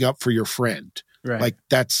sticking up for your friend. Right. Like,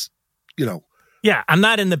 that's, you know. Yeah, I'm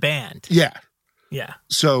not in the band. Yeah. Yeah.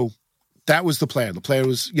 So that was the plan. The plan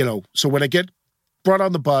was, you know, so when I get brought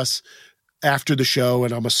on the bus after the show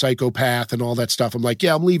and I'm a psychopath and all that stuff, I'm like,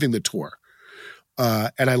 yeah, I'm leaving the tour.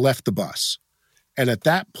 And I left the bus. And at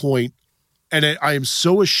that point, and I am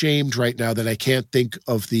so ashamed right now that I can't think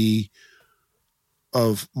of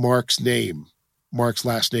Mark's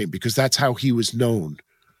last name, because that's how he was known.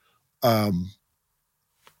 I'm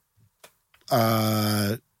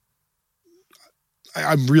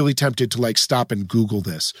really tempted to like stop and Google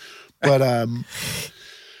this, but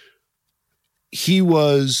he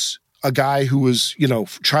was a guy who was, you know,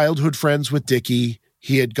 childhood friends with Dickie.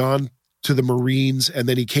 He had gone to the Marines and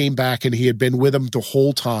then he came back and he had been with him the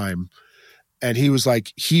whole time. And he was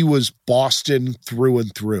like, he was Boston through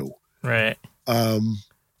and through. Right.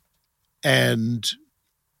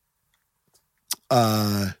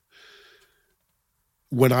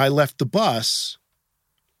 When I left the bus,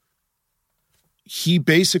 he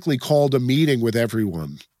basically called a meeting with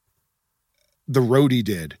everyone. The roadie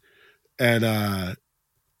did. And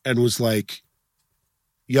was like,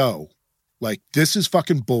 yo, like, this is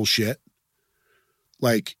fucking bullshit.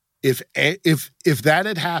 Like, if that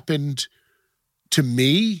had happened to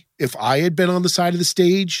me, if I had been on the side of the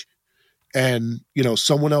stage and, you know,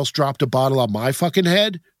 someone else dropped a bottle on my fucking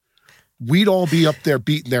head, we'd all be up there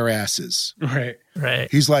beating their asses. Right.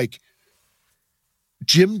 He's like,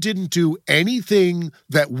 Jim didn't do anything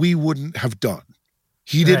that we wouldn't have done.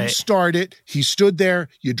 He didn't start it. He stood there.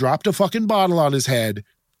 You dropped a fucking bottle on his head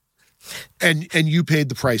and you paid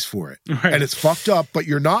the price for it. Right. And it's fucked up, but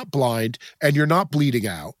you're not blind and you're not bleeding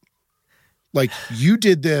out. Like, you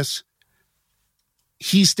did this.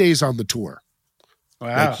 He stays on the tour.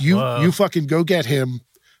 Wow. Like, you fucking go get him.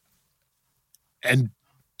 And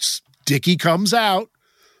Dickie comes out,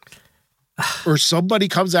 or somebody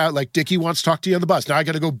comes out, like, Dickie wants to talk to you on the bus. Now I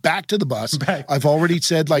got to go back to the bus. I've already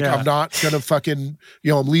said, like, I'm not going to fucking,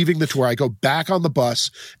 you know, I'm leaving the tour. I go back on the bus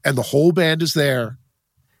and the whole band is there.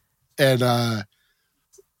 And I'm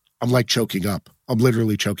like choking up. I'm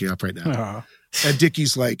literally choking up right now. And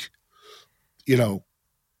Dickie's like, you know,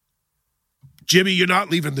 Jimmy, you're not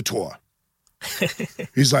leaving the tour.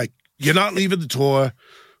 He's like, you're not leaving the tour.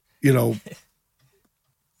 You know,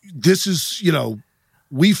 this is, you know,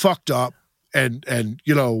 we fucked up and,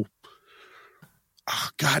 you know, oh,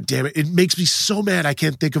 God damn it. It makes me so mad. I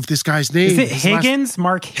can't think of this guy's name. Is it Higgins?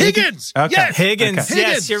 Mark Higgins. Okay. Yes. Higgins. Okay.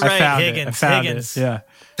 Yes, you're right. Higgins. Yeah.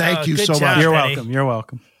 Thank you so job, much. You're Penny. welcome. You're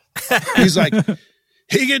welcome. He's like,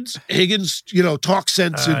 Higgins, you know, talk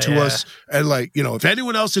sense into us. And like, you know, if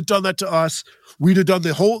anyone else had done that to us, we'd have done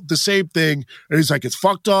the same thing. And he's like, it's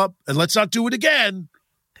fucked up and let's not do it again.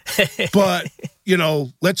 But, you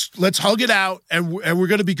know, let's hug it out and we're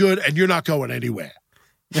going to be good and you're not going anywhere.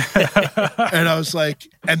 And I was like,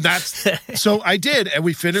 and that's, so I did. And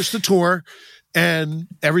we finished the tour and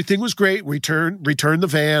everything was great. We returned the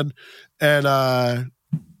van. And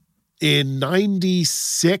in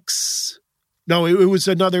 96, no, it was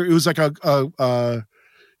like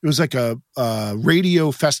a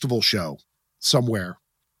radio festival show somewhere.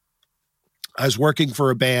 I was working for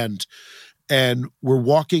a band and we're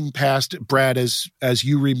walking past, Brad, as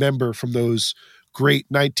you remember from those great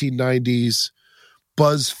 1990s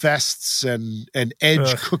buzz fests and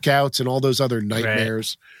edge cookouts and all those other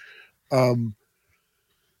nightmares. Right.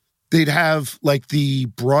 They'd have like the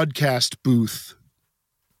broadcast booth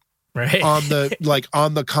on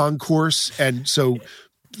the concourse, and so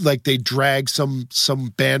like they drag some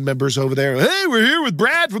band members over there. Hey, we're here with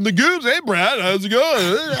Brad from the Goobs. Hey, Brad, how's it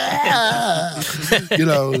going?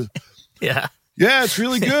 Yeah, it's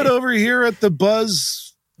really good over here at the Buzz.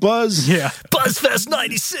 Buzzfest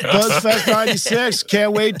 96. Buzzfest 96.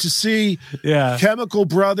 Can't wait to see Chemical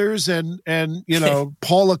Brothers and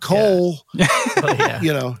Paula Cole.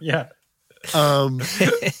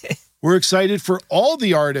 We're excited for all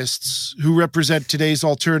the artists who represent today's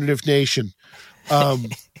alternative nation.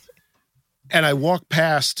 And I walk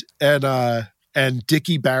past and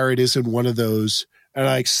Dickie Barrett is in one of those, and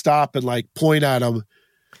I stop and like point at him,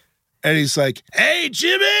 and he's like, "Hey,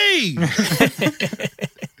 Jimmy!"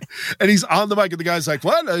 And he's on the mic, and the guy's like,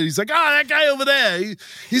 "What?" And he's like, that guy over there.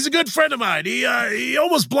 He's a good friend of mine. He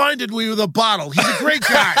almost blinded me with a bottle. He's a great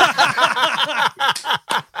guy.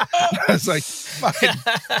 I was like, fine.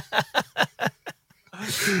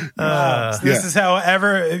 This is how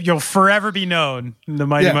you'll forever be known in the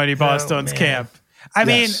Mighty Boss Stones camp. I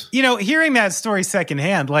mean, hearing that story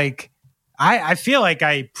secondhand, like, I feel like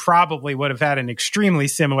I probably would have had an extremely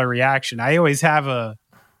similar reaction. I always have a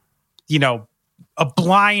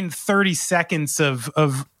blind 30 seconds of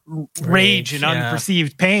rage and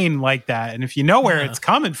unperceived pain like that. And if you know where it's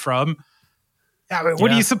coming from,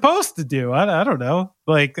 what are you supposed to do? I don't know.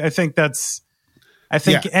 Like, I think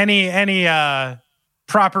any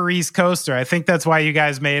proper East Coaster, I think that's why you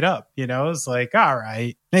guys made up, it's like, all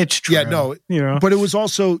right, it's true. Yeah, no, but it was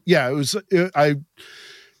also,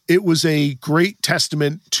 it was a great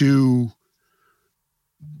testament to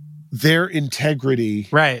their integrity.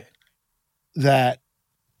 Right. That,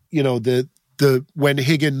 the when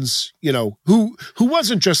Higgins, who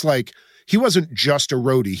wasn't just like, he wasn't just a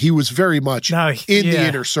roadie. He was very much in the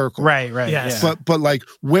inner circle. Right. Yes. Yeah. But like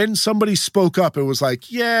when somebody spoke up, it was like,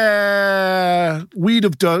 we'd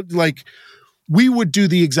have done, like, we would do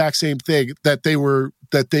the exact same thing that they were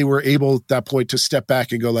able at that point to step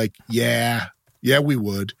back and go like, yeah, we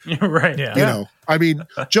would. Right. Yeah. I mean,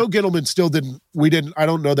 Joe Gittleman I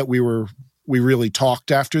don't know that we really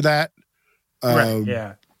talked after that. Right.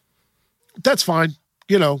 Yeah. That's fine.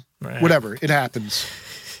 Whatever. It happens.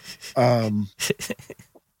 That's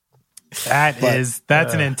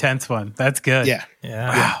an intense one. That's good. Yeah.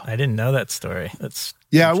 Wow. I didn't know that story. That's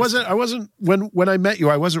I wasn't when I met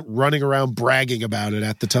you, I wasn't running around bragging about it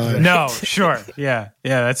at the time. No, sure. Yeah.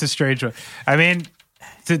 That's a strange one. I mean,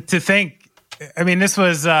 to think, this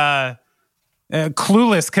was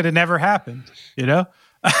Clueless could have never happened, right.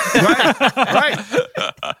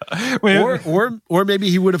 Or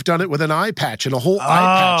maybe he would have done it with an eye patch, and a whole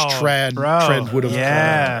eye patch trend would have.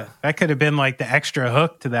 Yeah, that could have been like the extra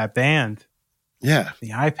hook to that band. Yeah,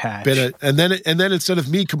 the eye patch. And then instead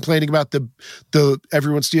of me complaining about the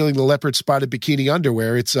everyone stealing the leopard spotted bikini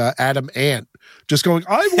underwear, it's Adam Ant just going,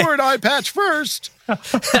 "I wore an eye patch first."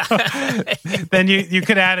 Then you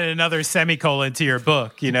could add another semicolon to your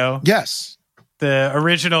book. Yes, the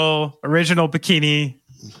original bikini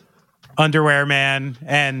underwear man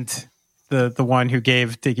and the one who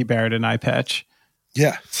gave Dickie Barrett an eye patch.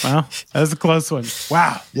 Yeah. Well, that was a close one.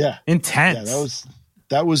 Wow. Yeah. Intense. Yeah,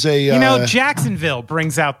 that was a Jacksonville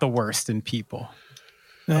brings out the worst in people.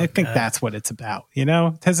 And I think that's what it's about.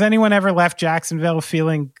 Has anyone ever left Jacksonville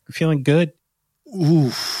feeling good?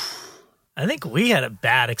 Ooh. I think we had a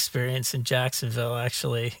bad experience in Jacksonville,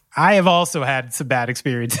 actually. I have also had some bad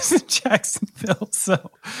experiences in Jacksonville.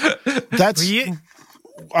 So that's.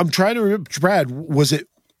 I'm trying to remember, Brad, was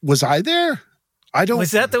I there?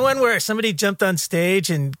 Was that the one where somebody jumped on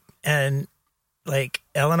stage and like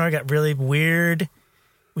Eleanor got really weird?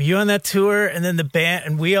 Were you on that tour? And then the band,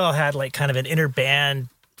 and we all had like kind of an inner band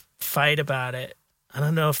fight about it. I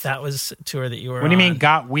don't know if that was a tour that you were on. What do you mean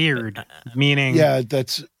got weird? Meaning? Yeah,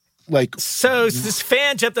 that's like. So this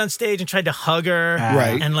fan jumped on stage and tried to hug her.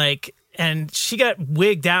 Right. And she got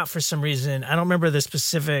wigged out for some reason. I don't remember the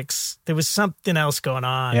specifics. There was something else going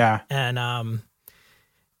on. Yeah. And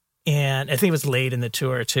I think it was late in the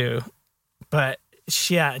tour too. But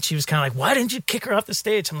she was kind of like, "Why didn't you kick her off the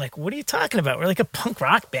stage?" I'm like, "What are you talking about? We're like a punk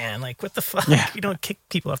rock band. Like, what the fuck? Yeah. You don't kick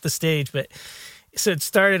people off the stage." But so it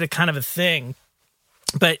started a kind of a thing.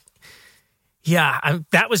 But yeah,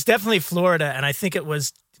 that was definitely Florida. And I think it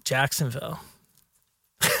was Jacksonville.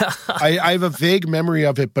 I have a vague memory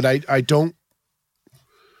of it, but I don't.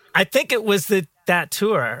 I think it was that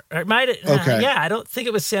tour. Or it might. Okay. I don't think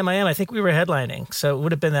it was Sam I Am. I think we were headlining, so it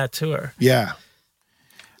would have been that tour. Yeah.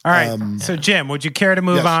 All right. So, Jim, would you care to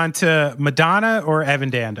move on to Madonna or Evan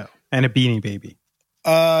Dando and a Beanie Baby?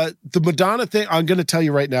 The Madonna thing, I'm going to tell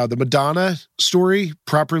you right now, the Madonna story,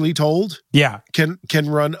 properly told, can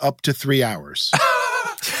run up to 3 hours.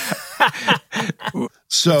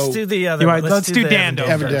 So let's do the other. Let's do Dando.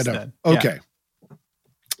 Evan Dando. Okay.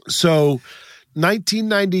 So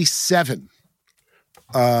 1997,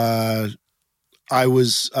 I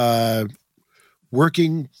was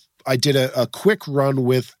working. I did a quick run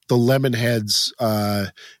with the Lemonheads.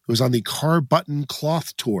 It was on the Car Button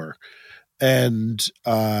Cloth tour. And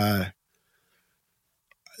there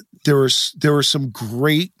were some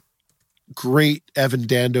great Evan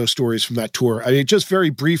Dando stories from that tour. I mean, just very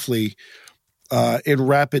briefly, in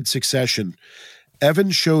rapid succession,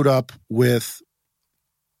 Evan showed up with,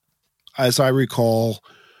 as I recall,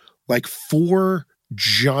 like 4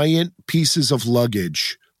 giant pieces of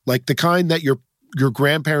luggage, like the kind that your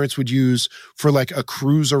grandparents would use for like a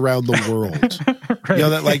cruise around the world. Right. You know,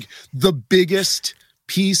 that like the biggest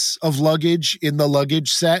piece of luggage in the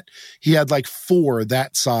luggage set. He had like 4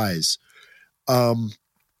 that size. But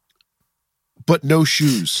no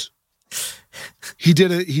shoes. He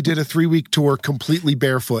did a 3-week tour completely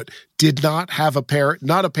barefoot. Did not have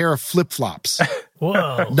not a pair of flip-flops.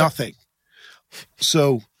 Whoa. Nothing.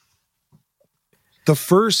 So the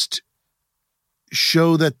first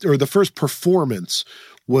show the first performance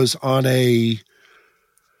was on an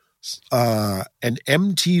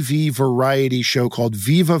MTV variety show called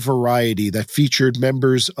Viva Variety that featured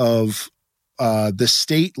members of the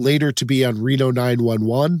State, later to be on Reno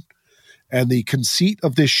 911. And the conceit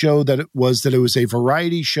of this show that it was a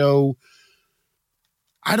variety show.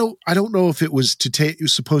 I don't know if it was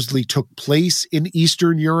supposedly took place in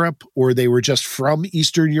Eastern Europe or they were just from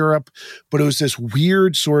Eastern Europe, but it was this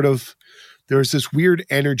weird there was this weird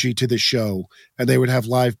energy to the show, and they would have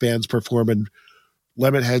live bands perform, and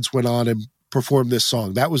Lemonheads went on and performed this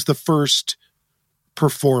song. That was the first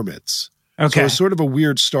performance. Okay. So it was sort of a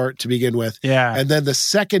weird start to begin with. Yeah. And then the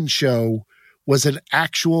second show was an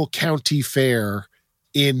actual county fair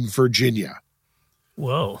in Virginia.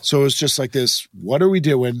 Whoa. So it was just like this, what are we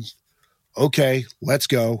doing? Okay, let's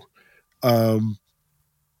go. And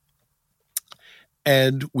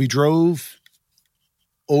we drove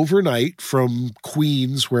overnight from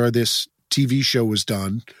Queens, where this TV show was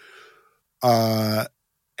done. And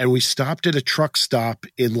we stopped at a truck stop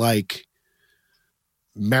in like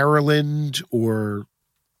Maryland or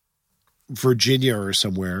Virginia or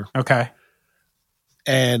somewhere. Okay.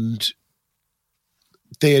 And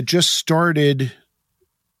they had just started,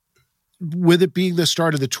 with it being the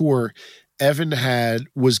start of the tour, Evan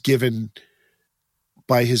was given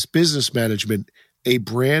by his business management a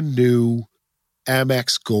brand new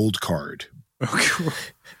Amex Gold card.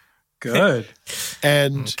 Good.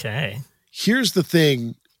 And here's the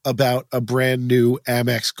thing about a brand new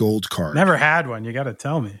Amex Gold card. Never had one. You got to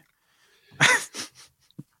tell me.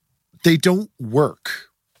 They don't work.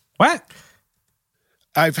 What?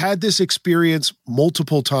 I've had this experience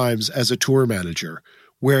multiple times as a tour manager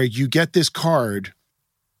where you get this card.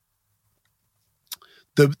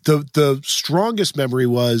 The strongest memory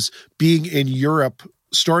was being in Europe,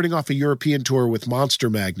 starting off a European tour with Monster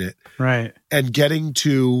Magnet. Right. And getting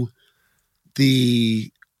to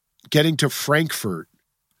Frankfurt,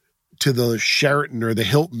 to the Sheraton or the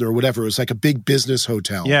Hilton or whatever. It was like a big business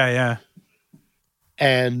hotel. Yeah, yeah.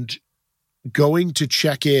 And going to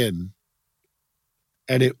check in,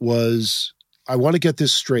 and it was, I want to get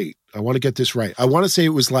this straight. I want to get this right. I want to say it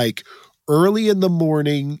was like early in the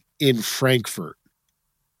morning in Frankfurt,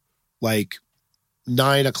 like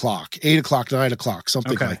 9 o'clock, 8 o'clock, 9 o'clock,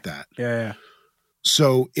 something like that. Yeah, yeah.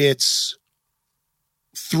 So it's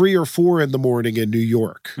 3 or 4 in the morning in New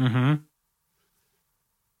York. Mm-hmm.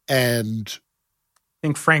 And I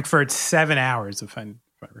think Frankfurt's 7 hours, if I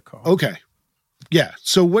recall. Okay. Yeah.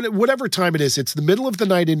 So whatever time it is, it's the middle of the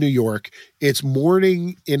night in New York. It's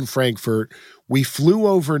morning in Frankfurt. We flew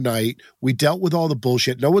overnight. We dealt with all the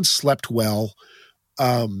bullshit. No one slept well.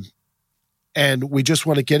 And we just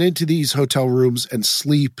want to get into these hotel rooms and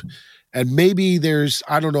sleep. And maybe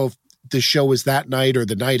I don't know if the show is that night or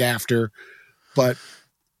the night after, but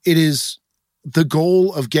it is, the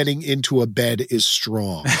goal of getting into a bed is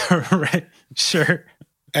strong. Right. Sure.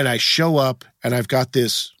 And I show up and I've got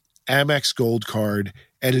this Amex Gold card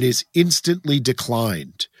and it is instantly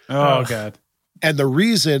declined. Oh, God. And the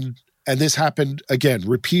reason, and this happened again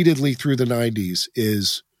repeatedly through the 90s,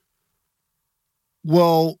 is,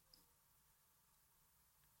 well,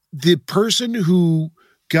 the person who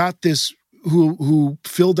got this, who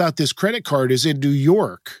filled out this credit card is in New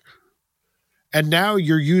York. And now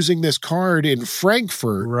you're using this card in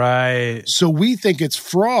Frankfurt. Right. So we think it's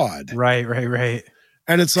fraud. Right.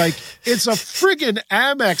 And it's like, it's a friggin'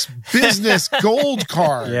 Amex business gold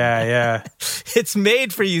card. Yeah. It's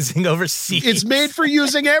made for using overseas. It's made for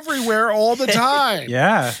using everywhere all the time.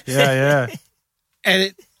 Yeah.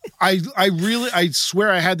 And I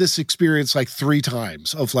swear I had this experience like 3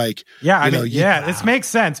 times of like, this makes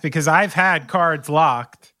sense because I've had cards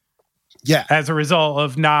locked. Yeah. As a result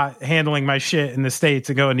of not handling my shit in the States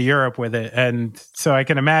and going to Europe with it. And so I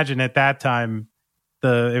can imagine at that time,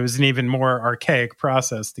 it was an even more archaic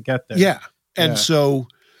process to get there. Yeah. And so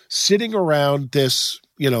sitting around this,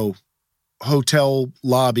 hotel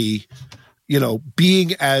lobby,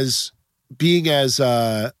 being as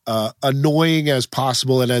annoying as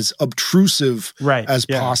possible and as obtrusive as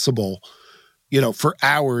possible, for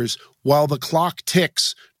hours while the clock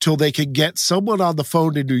ticks till they can get someone on the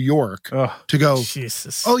phone in New York to go,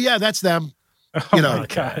 Jesus. Oh yeah, that's them. My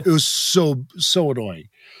God. It was so annoying.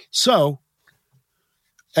 So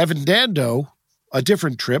Evan Dando, a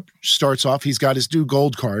different trip, starts off. He's got his new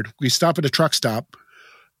gold card. We stop at a truck stop,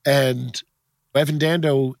 and Evan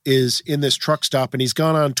Dando is in this truck stop, and he's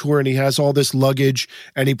gone on tour, and he has all this luggage,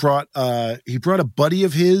 and he brought a buddy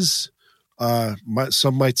of his.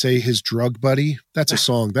 Some might say his drug buddy. That's a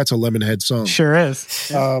song. That's a Lemonhead song. Sure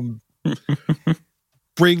is.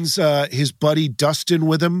 Brings his buddy Dustin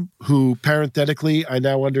with him, who parenthetically I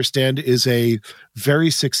now understand is a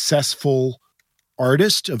very successful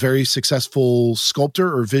artist, a very successful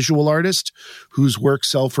sculptor or visual artist whose work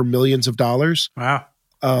sell for millions of dollars. Wow.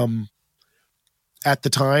 At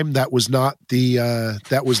the time, that was not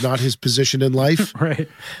his position in life. Right.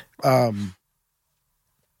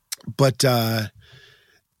 But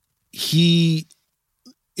he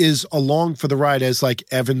is along for the ride as like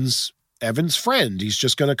Evan's friend. He's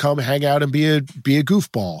just going to come hang out and be a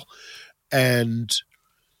goofball. And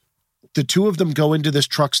the two of them go into this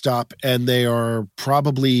truck stop, and they are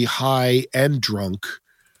probably high and drunk.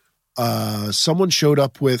 Someone showed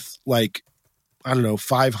up with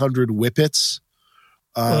 500 whippets.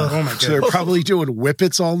 Oh my God. So they're probably doing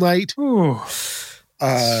whippets all night. Ooh.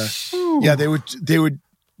 Yeah,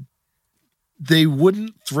 they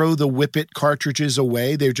wouldn't throw the whippet cartridges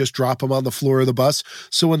away. They would just drop them on the floor of the bus.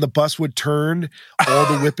 So when the bus would turn, all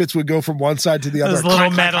the whippets would go from one side to the other. Those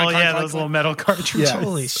little metal cartridges. Yeah.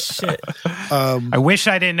 Holy shit. I wish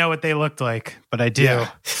I didn't know what they looked like, but I do.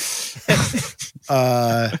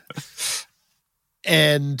 Yeah.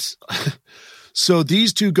 And so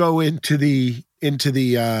these two go into the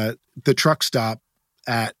truck stop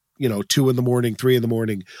at 2 a.m, 3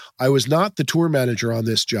 a.m. I was not the tour manager on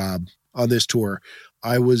this job. On this tour,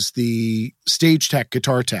 I was the stage tech,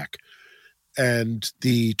 guitar tech, and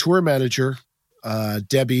the tour manager,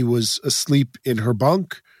 Debbie, was asleep in her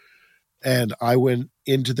bunk, and I went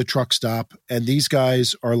into the truck stop, and these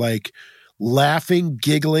guys are like laughing,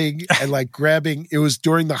 giggling, and like grabbing. It was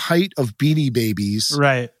during the height of Beanie Babies,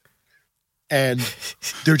 right? And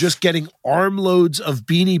they're just getting armloads of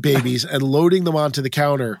Beanie Babies and loading them onto the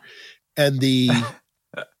counter, and the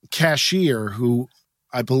cashier who.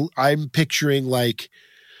 I am picturing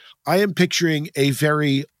a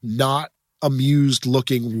very not amused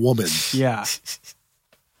looking woman. Yeah.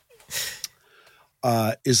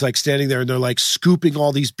 Is like standing there, and they're like scooping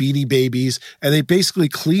all these Beanie Babies, and they basically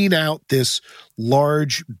clean out this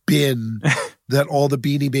large bin that all the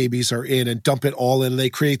Beanie Babies are in and dump it all in, and they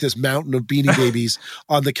create this mountain of Beanie Babies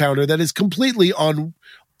on the counter that is completely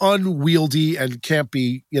unwieldy and can't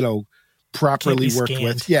be, properly worked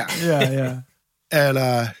with. Yeah.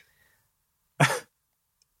 And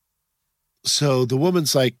so the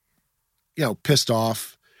woman's like, pissed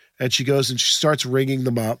off, and she goes and she starts ringing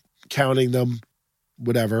them up, counting them,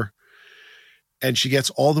 whatever. And she gets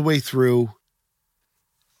all the way through,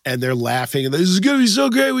 and they're laughing, and this is going to be so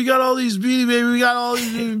great. We got all these Beanie Babies. We got all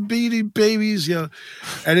these Beanie Babies,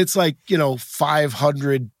 And it's like,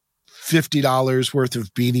 $550 worth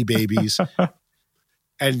of Beanie Babies.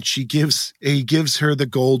 And he gives her the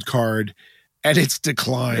gold card, and it's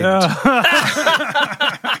declined.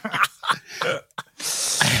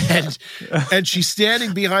 and she's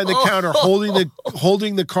standing behind the counter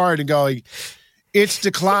holding the card and going, "It's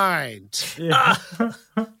declined." Yeah.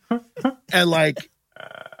 And like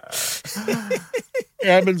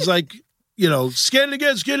Evan's like, scan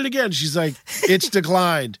it again. She's like, "It's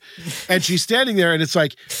declined." And she's standing there, and it's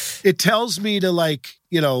like, it tells me to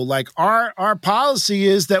our policy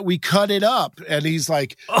is that we cut it up. And he's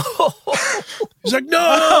like, he's like,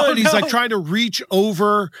 no. And he's like trying to reach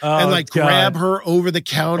over and grab her over the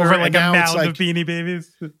counter. Over like a mound of Beanie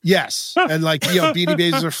Babies. Yes. And Beanie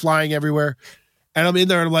Babies are flying everywhere. And I'm in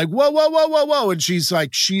there and I'm like, whoa, whoa, whoa, whoa, whoa. And she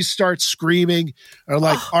starts screaming. And I'm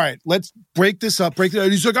like, all right, let's break this up. And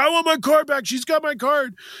he's like, I want my card back. She's got my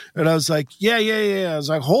card. And I was like, yeah. I was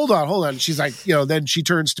like, hold on. And she's like, then she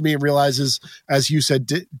turns to me and realizes, as you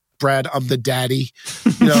said, Brad, I'm the daddy.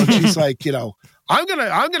 And she's like, I'm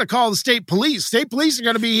gonna call the state police. State police are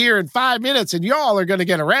gonna be here in 5 minutes, and y'all are gonna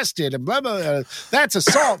get arrested. And blah blah. That's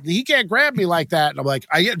assault. He can't grab me like that. And I'm like,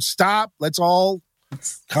 stop. Let's all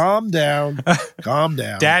calm down. Calm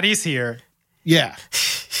down. Daddy's here. Yeah.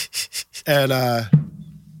 And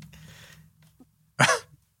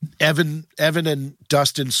Evan and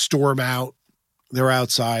Dustin storm out. They're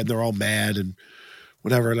outside. They're all mad and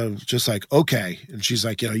whatever. And I'm just like, okay. And she's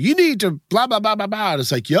like, you need to blah blah blah blah blah. And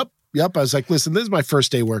it's like, yep. I was like, listen, this is my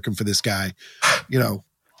first day working for this guy.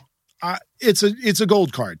 It's a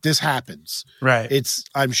gold card. This happens. Right.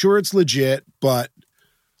 I'm sure it's legit, but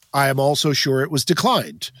I am also sure it was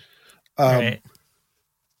declined. Right.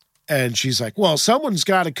 And she's like, well, someone's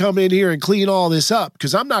got to come in here and clean all this up,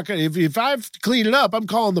 because I'm not going to, if I clean it up, I'm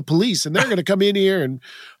calling the police and they're going to come in here. And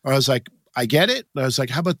I was like, I get it. And I was like,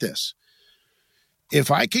 how about this?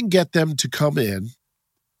 If I can get them to come in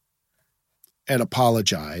and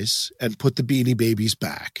apologize and put the Beanie Babies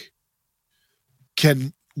back,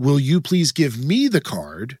 will you please give me the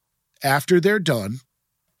card after they're done,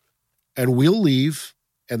 and we'll leave,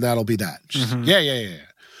 and that'll be that. She's like, yeah.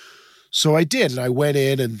 So I did, and I went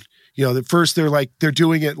in, and at first they're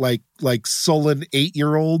doing it like sullen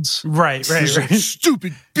 8-year-olds. Right. Like,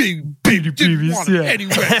 stupid baby didn't want it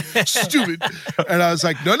anyway. Stupid. And I was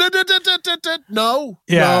like, no.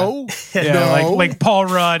 Yeah, no. Like Paul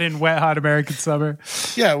Rudd in Wet Hot American Summer.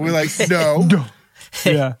 Yeah, we're like, no.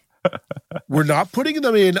 Yeah. We're not putting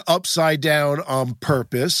them in upside down on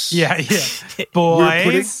purpose. Yeah.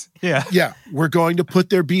 Boys. Yeah. We're going to put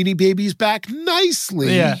their Beanie Babies back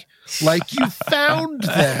nicely. Yeah. Like you found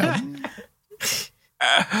them.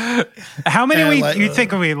 How many you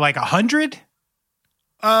think we like 100?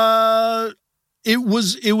 It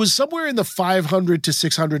was somewhere in the $500 to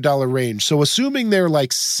 $600 range. So assuming they're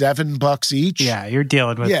like $7 each. Yeah, you're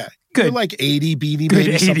dealing with good, like 80 Beanie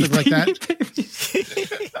Babies, something like that.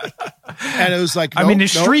 And it was like, the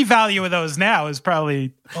street value of those now is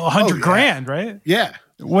probably $100,000, right? Yeah,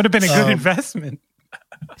 it would have been a good investment.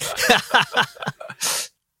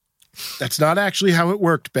 That's not actually how it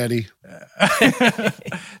worked, Benny.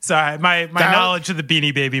 Sorry, my knowledge of the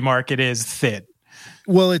Beanie Baby market is thin.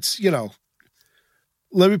 Well, it's,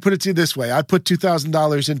 let me put it to you this way. I put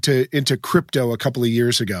 $2,000 into crypto a couple of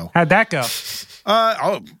years ago. How'd that go?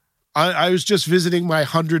 I was just visiting my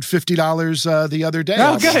 $150 the other day.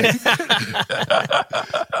 Oh, good.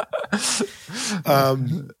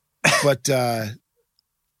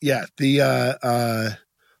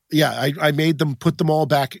 I made them put them all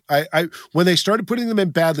back. I when they started putting them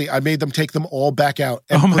in badly, I made them take them all back out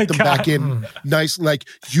and put them back in nice. Like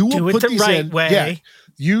you will put these in way. Yeah,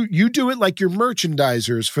 you do it like your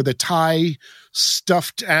merchandisers for the Thai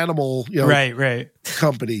stuffed animal, right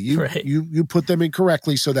company. You put them in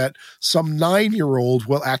correctly so that some 9-year-old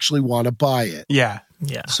will actually want to buy it. Yeah.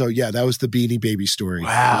 So that was the Beanie Baby story.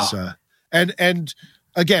 Wow. It was, and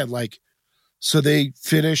again, so they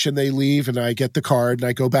finish and they leave, and I get the card and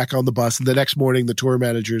I go back on the bus. And the next morning, the tour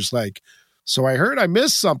manager's like, so I heard I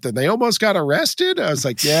missed something. They almost got arrested. I was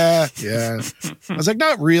like, yeah. I was like,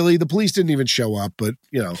 not really. The police didn't even show up, but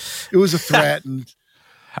it was a threat. And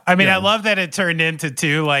I mean, I love that it turned into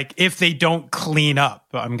too, like, if they don't clean up,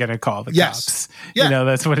 I'm going to call the cops. Yeah.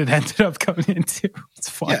 That's what it ended up coming into. It's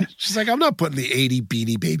funny. Yeah. She's like, I'm not putting the 80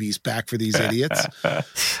 Beanie Babies back for these idiots.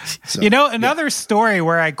 So, another story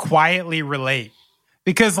where I quietly relate,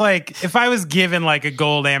 because if I was given like a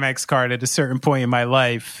gold Amex card at a certain point in my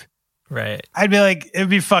life, right, I'd be like, it'd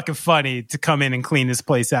be fucking funny to come in and clean this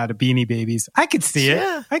place out of Beanie Babies. I could see it.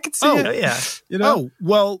 Yeah. I could see it. Oh, yeah. Oh,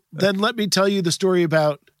 well, then let me tell you the story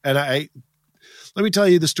about,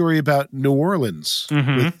 New Orleans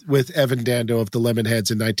with Evan Dando of the Lemonheads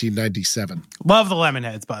in 1997. Love the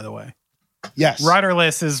Lemonheads, by the way. Yes.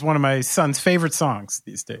 Rudderless is one of my son's favorite songs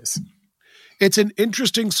these days. It's an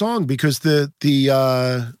interesting song because the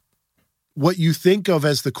what you think of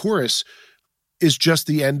as the chorus is just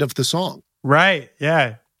the end of the song. Right.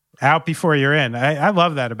 Yeah. Out before you're in. I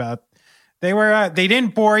love that about, they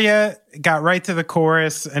didn't bore you, got right to the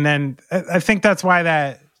chorus. And then I think that's why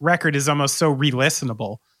that record is almost so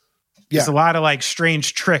re-listenable. There's a lot of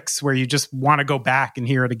strange tricks where you just want to go back and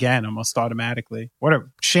hear it again almost automatically. What a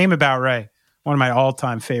shame about Ray. One of my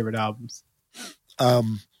all-time favorite albums.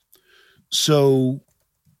 So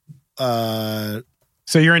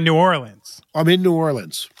you're in New Orleans. I'm in New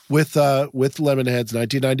Orleans with Lemonheads,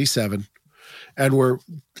 1997.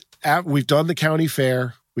 and we've done the county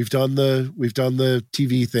fair, we've done the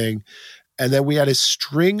TV thing, and then we had a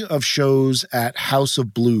string of shows at House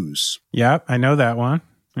of Blues. Yep, I know that one.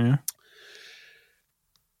 Yeah.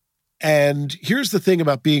 And here's the thing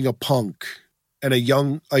about being a punk and a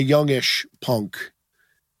youngish punk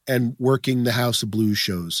and working the House of Blues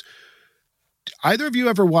shows. Either of you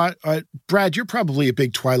ever watch? Brad, you're probably a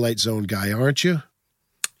big Twilight Zone guy, aren't you?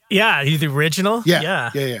 Yeah, the original. Yeah.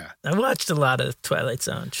 I watched a lot of Twilight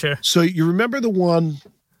Zone. Sure. So you remember the one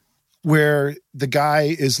where the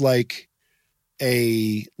guy is like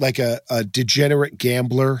a degenerate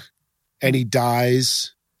gambler, and he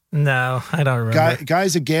dies? No, I don't remember.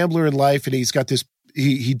 Guy's a gambler in life, and he's got this.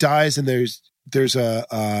 He dies, and there's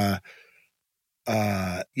a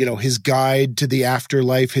his guide to the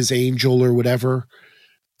afterlife, his angel or whatever,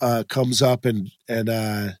 comes up and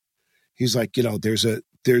he's like,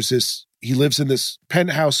 there's this. He lives in this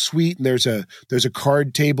penthouse suite, and there's a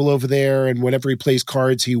card table over there, and whenever he plays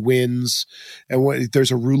cards, he wins. And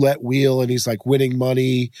there's a roulette wheel, and he's like winning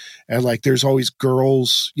money, and like there's always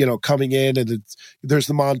girls, coming in, and there's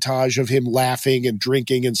the montage of him laughing and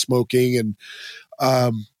drinking and smoking, and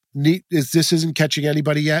this isn't catching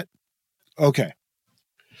anybody yet. Okay,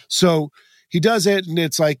 so he does it, and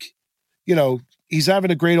it's like, he's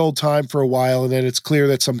having a great old time for a while, and then it's clear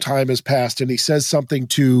that some time has passed, and he says something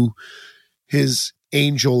to his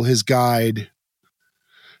angel, his guide.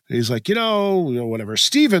 And he's like, whatever,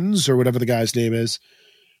 Stevens or whatever the guy's name is.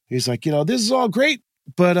 He's like, this is all great,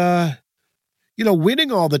 but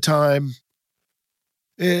winning all the time,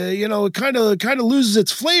 it kind of loses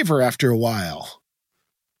its flavor after a while.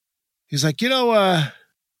 He's like, I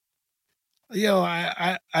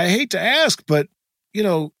hate to ask, but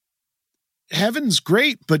heaven's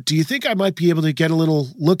great, but do you think I might be able to get a little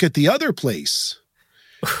look at the other place?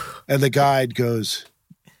 And the guide goes,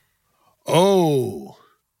 oh,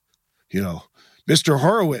 Mr.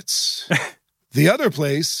 Horowitz, the other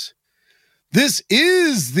place. This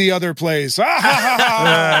is the other place.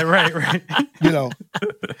 Right.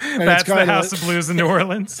 That's the House of Blues in New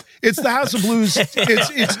Orleans. It's the House of Blues.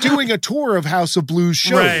 It's doing a tour of House of Blues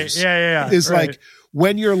shows. Right. Yeah. It's right. Like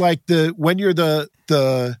when you're the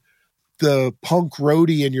punk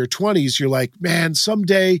roadie in your 20s, you're like, man,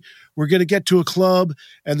 someday we're going to get to a club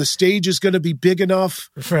and the stage is going to be big enough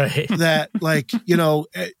that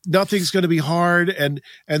nothing's going to be hard. And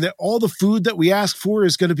that all the food that we ask for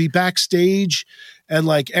is going to be backstage. And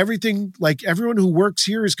like everything, like everyone who works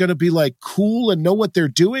here is going to be like cool and know what they're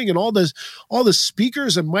doing. And all the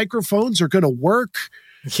speakers and microphones are going to work.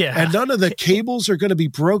 Yeah. And none of the cables are going to be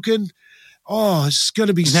broken. Oh, it's going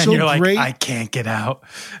to be so you're great. Like, I can't get out.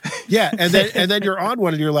 Yeah. And then you're on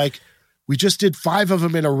one and you're like, we just did 5 of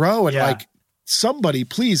them in a row. And like, somebody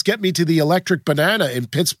please get me to the Electric Banana in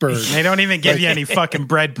Pittsburgh. They don't even give you any fucking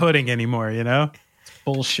bread pudding anymore, It's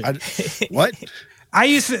bullshit. What?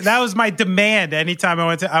 That was my demand anytime I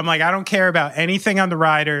went I'm like, I don't care about anything on the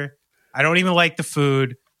rider. I don't even like the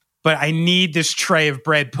food, but I need this tray of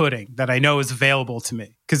bread pudding that I know is available to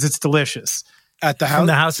me because it's delicious. At the house? From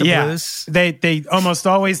the House of Blues? They almost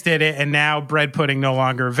always did it, and now bread pudding no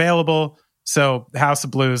longer available. So House of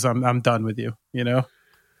Blues, I'm done with you,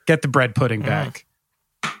 Get the bread pudding back.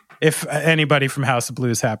 If anybody from House of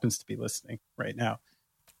Blues happens to be listening right now.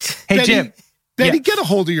 Hey, Benny, Jim. Benny, get a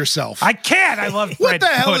hold of yourself. I can't. I love bread pudding. What the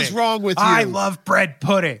hell is wrong with you? I love bread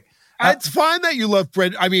pudding. It's fine that you love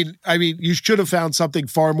bread. I mean, you should have found something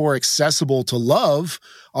far more accessible to love.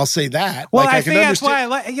 I'll say that. Well, I think that's why,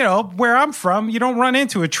 where I'm from, you don't run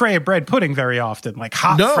into a tray of bread pudding very often, like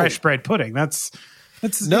hot, fresh bread pudding. That's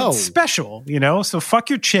it's special, So fuck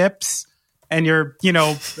your chips and your,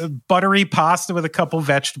 buttery pasta with a couple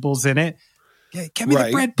vegetables in it. Get me the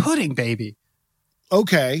bread pudding, baby.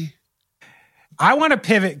 Okay. I want to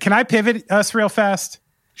pivot. Can I pivot us real fast?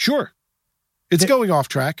 Sure. It's going off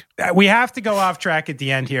track. We have to go off track at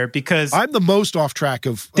the end here because I'm the most off track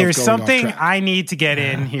of there's something I need to get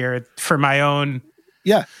in here for my own,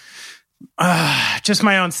 just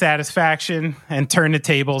my own satisfaction and turn the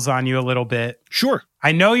tables on you a little bit. Sure.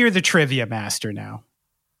 I know you're the trivia master now.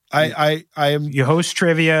 I am. You host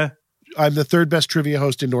trivia. I'm the 3rd best trivia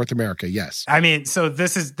host in North America. Yes. I mean, so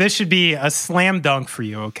this should be a slam dunk for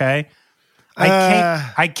you. Okay.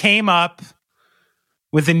 I came up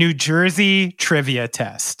with a New Jersey trivia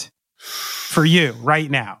test for you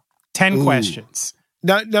right now. 10 questions.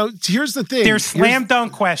 Now, here's the thing. They're slam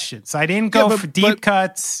dunk questions. I didn't go for deep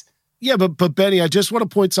cuts. Yeah, but Benny, I just want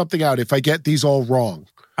to point something out if I get these all wrong.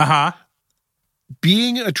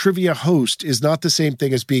 Being a trivia host is not the same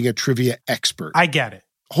thing as being a trivia expert. I get it.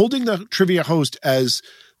 Holding the trivia host as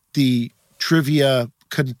the trivia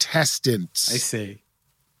contestants. I see.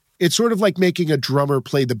 It's sort of like making a drummer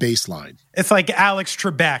play the bass line. It's like Alex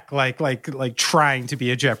Trebek, like trying to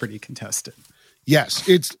be a Jeopardy contestant. Yes,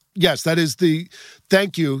 that is the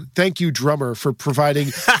thank you, drummer, for providing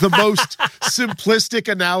the most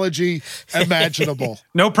simplistic analogy imaginable.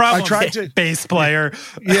 No problem. I tried to bass player.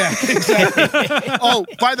 Yeah, exactly. Oh,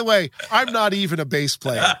 by the way, I'm not even a bass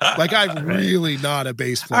player. Like, I'm really not a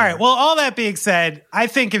bass player. All right. Well, all that being said, I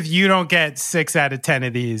think if you don't get 6 out of 10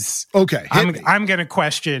 of these, okay, I'm going to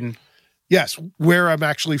question. Yes, where I'm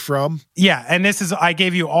actually from. Yeah, and I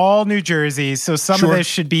gave you all New Jersey, so some of this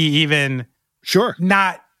should be even. Sure.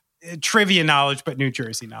 Not trivia knowledge, but New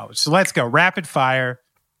Jersey knowledge. So let's go. Rapid fire.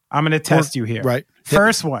 I'm going to test you here. Right.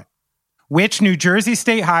 First one. Which New Jersey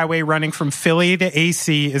state highway running from Philly to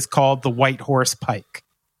AC is called the White Horse Pike?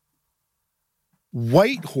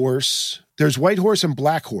 White Horse. There's White Horse and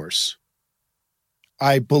Black Horse.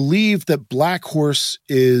 I believe that Black Horse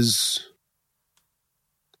is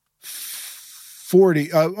 40.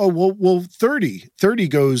 30. 30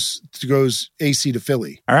 goes AC to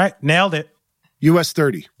Philly. All right. Nailed it. US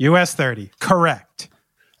 30. US 30. Correct.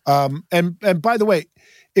 And by the way,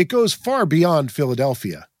 it goes far beyond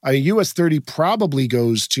Philadelphia. US 30 probably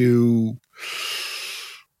goes to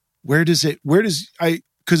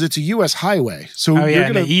because it's a US highway. So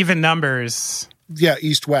the even numbers. Yeah,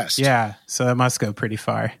 east-west. Yeah, so that must go pretty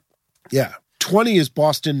far. Yeah. 20 is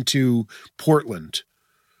Boston to Portland.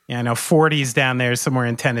 Yeah, I know 40 is down there somewhere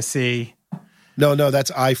in Tennessee. No, that's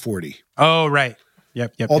I-40. Oh, right.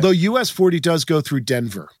 Yep. Although US 40 does go through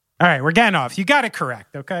Denver. All right, we're getting off. You got it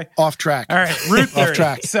correct, okay? Off track. All right, Route 30. Off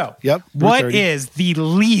track. So, Route what 30. is the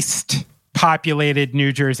least populated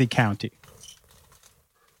New Jersey county?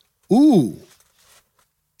 Ooh.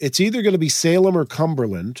 It's either going to be Salem or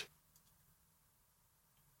Cumberland.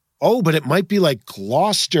 Oh, but it might be like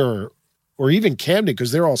Gloucester or even Camden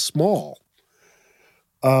because they're all small.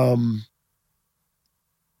 But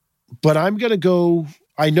I'm going to go,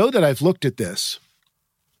 I know that I've looked at this.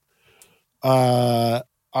 I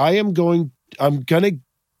have a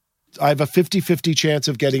 50-50 chance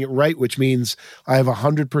of getting it right, which means I have a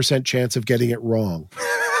 100% chance of getting it wrong.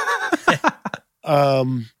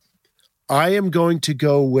 I am going to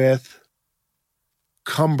go with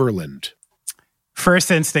Cumberland. First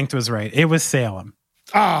instinct was right. It was Salem.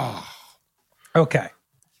 Ah. Okay.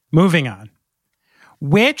 Moving on.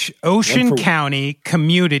 Which Ocean County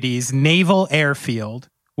community's naval airfield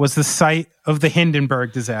was the site of the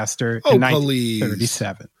Hindenburg disaster in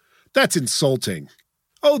 1937? That's insulting.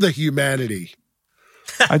 Oh, the humanity.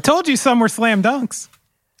 I told you some were slam dunks.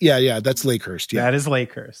 Yeah, that's Lakehurst. Yeah. That is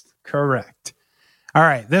Lakehurst. Correct. All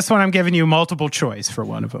right, this one I'm giving you multiple choice for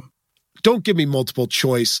one of them. Don't give me multiple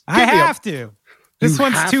choice. I have to. This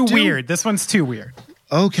one's too weird. This one's too weird.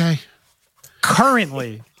 Okay.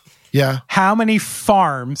 Currently, how many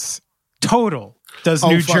farms total does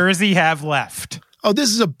New Jersey have left? Oh,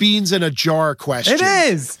 this is a beans in a jar question. It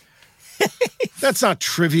is. That's not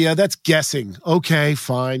trivia. That's guessing. Okay,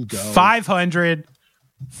 fine, go. 500,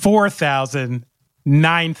 4,000,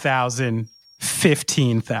 9,000,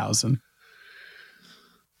 15,000.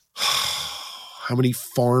 How many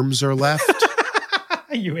farms are left?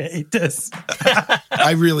 You hate this.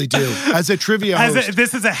 I really do. As a trivia host.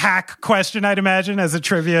 This is a hack question, I'd imagine, as a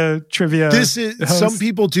trivia This is host. Some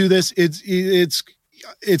people do this. It's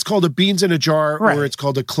called a beans in a jar, right, or it's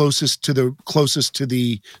called a closest to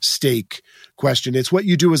the stake question. It's what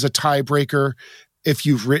you do as a tiebreaker if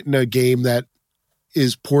you've written a game that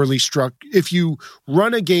is poorly struck. If you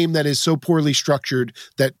run a game that is so poorly structured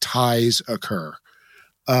that ties occur.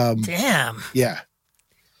 Damn. Yeah.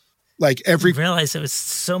 Like every I didn't realize there was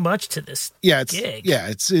so much to this gig. Yeah,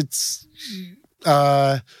 it's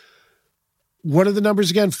what are the numbers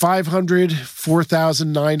again? 500,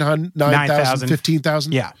 4,000, 9,000,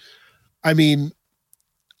 15,000? Yeah. I mean,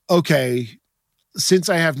 okay, since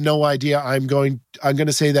I have no idea, I'm going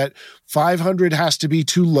to say that 500 has to be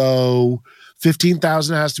too low,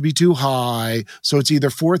 15,000 has to be too high, so it's either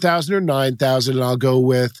 4,000 or 9,000, and I'll go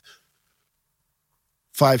with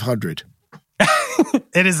 500.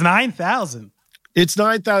 It is 9,000. It's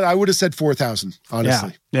 9,000. I would have said 4,000,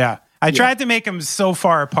 honestly. Yeah. I tried to make them so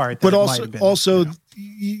far apart. But also,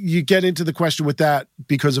 you get into the question with that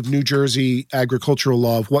because of New Jersey agricultural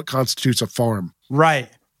law of what constitutes a farm. Right.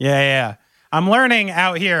 Yeah. I'm learning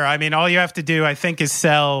out here. I mean, all you have to do, I think, is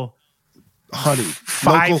sell honey,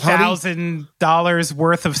 $5,000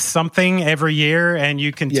 worth of something every year, and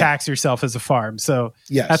you can tax yourself as a farm. So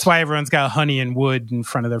that's why everyone's got honey and wood in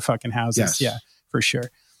front of their fucking houses. Yes. Yeah, for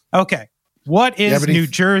sure. Okay. What is New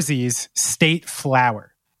Jersey's state flower?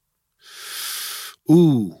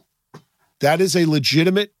 Ooh, That is a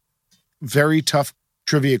legitimate, very tough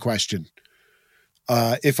trivia question.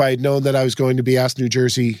 If I had known that I was going to be asked New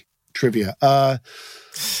Jersey trivia.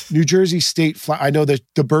 New Jersey state flower. I know that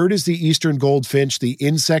the bird is the eastern goldfinch. The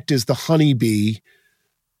insect is the honeybee.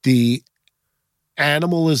 The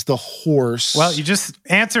animal is the horse. Well, you just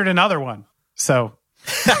answered another one. So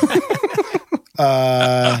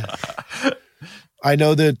I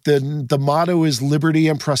know that the motto is liberty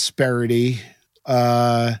and prosperity.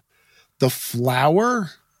 The flower.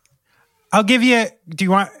 I'll give you.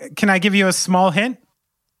 Can I give you a small hint?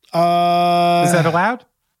 Is that allowed?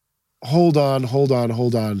 Hold on.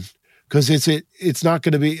 Because it's not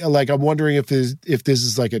going to be like, I'm wondering if this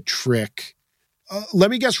is like a trick.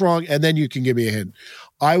 Let me guess wrong, and then you can give me a hint.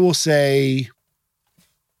 I will say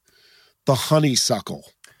the honeysuckle.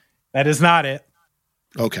 That is not it.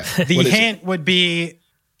 Okay. The hint would be,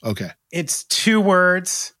 okay, it's 2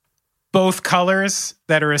 words, both colors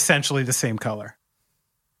that are essentially the same color.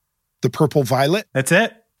 The purple violet? That's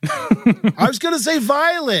it. I was going to say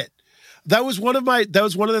violet. That was one of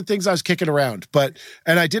the things I was kicking around,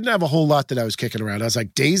 and I didn't have a whole lot that I was kicking around. I was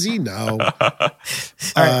like, Daisy? No.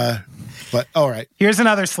 But all right. Here's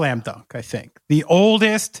another slam dunk, I think. The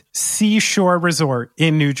oldest seashore resort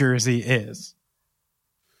in New Jersey is.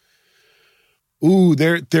 Ooh,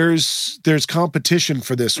 there's competition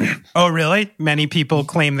for this one. Oh, really? Many people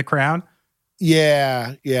claim the crown?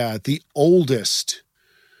 Yeah. The oldest.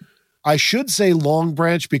 I should say Long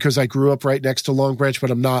Branch because I grew up right next to Long Branch, but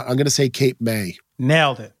I'm not. I'm going to say Cape May.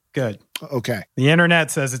 Nailed it. Good. Okay. The internet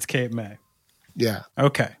says it's Cape May. Yeah.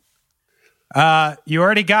 Okay. You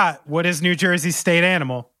already got, what is New Jersey's state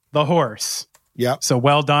animal? The horse. Yep. So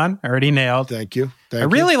well done. Already nailed. Thank you. I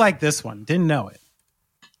really like this one. Didn't know it.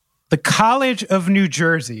 The College of New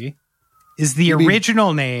Jersey is the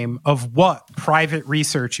original name of what private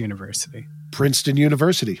research university? Princeton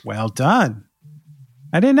University. Well done.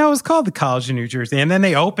 I didn't know it was called the College of New Jersey. And then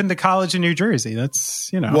they opened the College of New Jersey.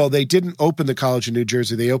 That's, Well, they didn't open the College of New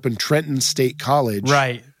Jersey. They opened Trenton State College.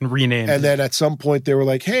 Right. And renamed it. And then at some point they were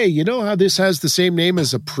like, hey, you know how this has the same name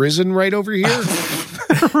as a prison right over here?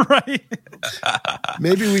 Right.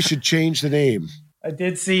 Maybe we should change the name. I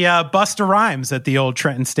did see Busta Rhymes at the old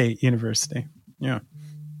Trenton State University. Yeah.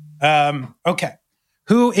 Okay.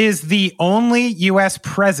 Who is the only U.S.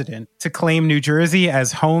 president to claim New Jersey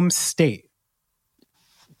as home state?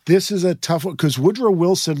 This is a tough one because Woodrow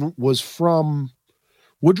Wilson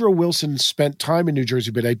spent time in New Jersey,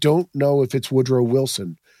 but I don't know if it's Woodrow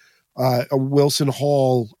Wilson. A Wilson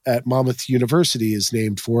Hall at Monmouth University is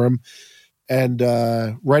named for him. And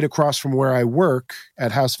right across from where I work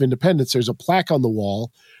at House of Independence, there's a plaque on the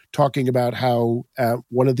wall talking about how at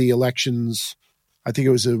one of the elections, I think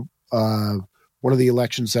it was one of the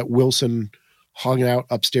elections that Wilson hung out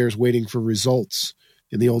upstairs waiting for results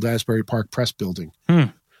in the old Asbury Park Press building.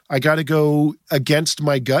 I got to go against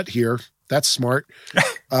my gut here. That's smart.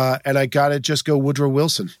 And I got to just go Woodrow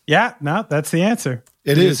Wilson. Yeah, no, that's the answer.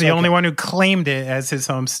 It He is was the only one who claimed it as his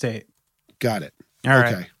home state. Got it. All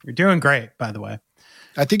right. You're doing great, by the way.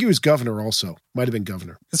 I think he was governor also. Might have been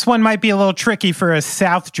governor. This one might be a little tricky for a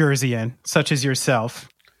South Jerseyan, such as yourself.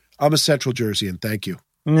 I'm a Central Jerseyan. Thank you.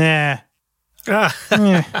 Nah.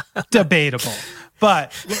 Debatable.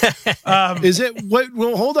 But is it what?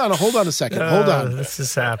 Well, hold on a second. Hold on. This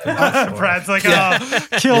is happening. Brad's like,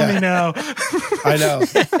 kill me now. I know.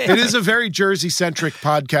 It is a very Jersey-centric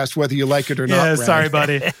podcast, whether you like it or not. Yeah, Brad. sorry,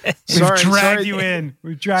 buddy. We've dragged you in.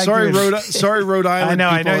 Sorry, Rhode Island.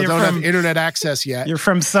 I know. You don't have internet access yet. You're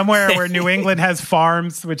from somewhere where New England has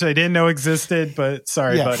farms, which I didn't know existed. But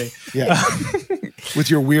sorry, buddy. Yeah.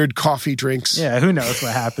 With your weird coffee drinks. Yeah, who knows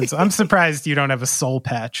what happens? I'm surprised you don't have a soul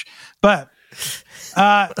patch, but.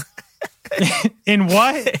 In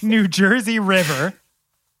what New Jersey river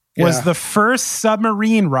was the first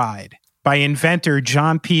submarine ride by inventor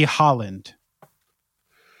John P. Holland?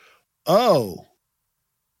 Oh,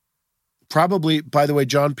 probably. By the way,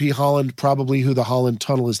 John P. Holland, probably who the Holland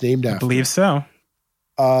Tunnel is named after. I believe so.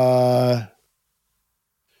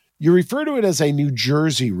 You refer to it as a New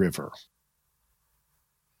Jersey river,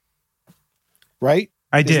 right?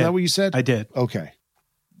 I did. Isn't that what you said? I did. Okay.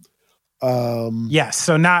 Yes,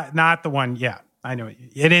 so not the one. Yeah, I know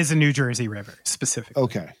it is a New Jersey river specifically.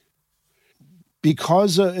 Okay,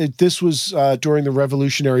 because this was during the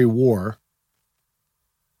Revolutionary War,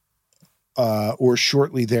 or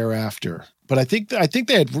shortly thereafter. But I think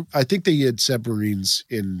they had submarines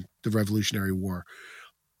in the Revolutionary War.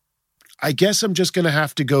 I guess I'm just going to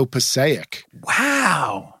have to go Passaic.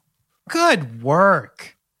 Wow, good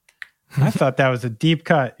work. I thought that was a deep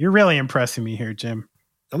cut. You're really impressing me here, Jim.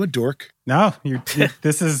 I'm a dork. No,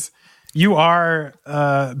 this is You are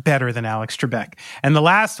better than Alex Trebek. And the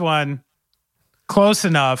last one, close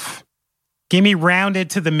enough. Give me rounded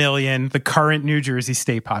to the million, the current New Jersey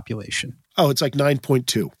state population. Oh, it's like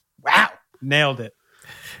 9.2. Wow. Nailed it.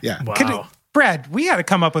 Yeah. Wow. Brad, we got to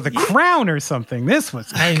come up with a crown or something. This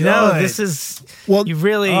was I good. know. This is, you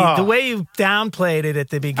really, the way you downplayed it at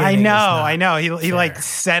the beginning. I know. He like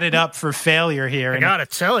set it up for failure here. I got to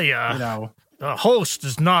tell you, a host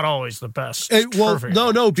is not always the best.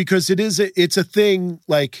 No, because it's a thing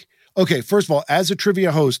like, okay, first of all, as a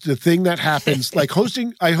trivia host, the thing that happens, like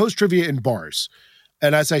I host trivia in bars.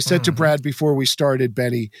 And as I said to Brad before we started,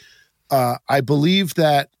 Benny, I believe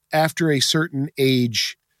that after a certain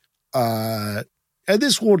age, and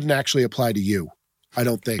this wouldn't actually apply to you, I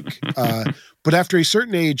don't think. But after a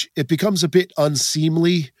certain age, it becomes a bit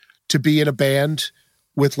unseemly to be in a band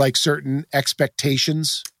with like certain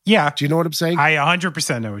expectations. Yeah. Do you know what I'm saying? I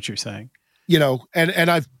 100% know what you're saying. You know,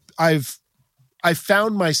 and I've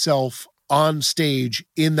found myself on stage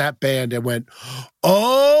in that band and went,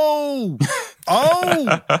 oh,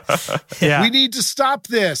 yeah. We need to stop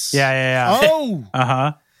this. Yeah.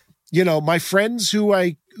 Oh, you know, my friends who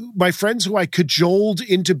I cajoled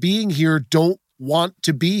into being here don't want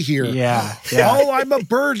to be here. Yeah. Oh, I'm a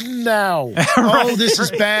burden now. This is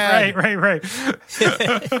bad. Right.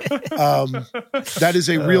 That is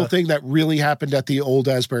a real thing that really happened at the old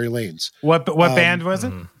Asbury Lanes. What band was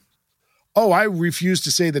it? Oh, I refuse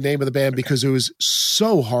to say the name of the band because it was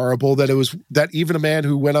so horrible that even a man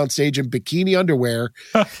who went on stage in bikini underwear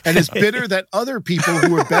and is bitter that other people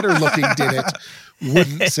who were better looking did it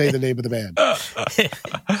wouldn't say the name of the band.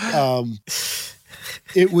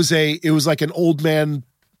 It was like an old man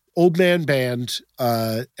band,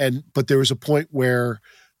 but there was a point where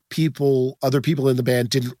other people in the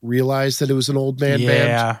band didn't realize that it was an old man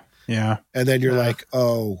band. Yeah. And then you're like,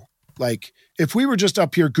 oh, like if we were just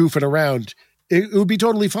up here goofing around, it would be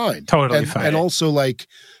totally fine. Totally fine. And also like,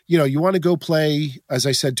 you know, you want to go play, as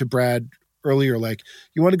I said to Brad earlier, like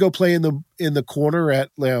you want to go play in the corner at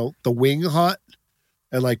the Wing Hut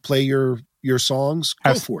and like play your songs.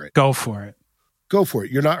 Go for it. Go for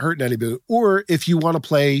it. You're not hurting anybody. Or if you want to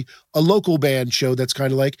play a local band show that's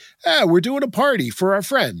kind of like, we're doing a party for our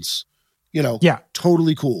friends, you know,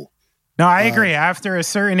 totally cool. No, I agree. After a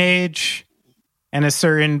certain age and a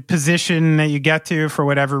certain position that you get to for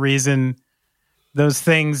whatever reason, those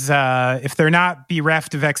things, if they're not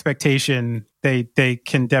bereft of expectation, they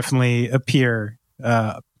can definitely appear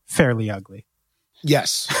fairly ugly.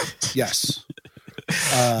 Yes.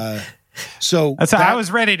 So I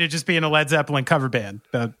was ready to just be in a Led Zeppelin cover band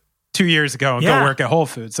 2 years ago and go work at Whole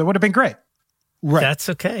Foods. So it would have been great. Right. That's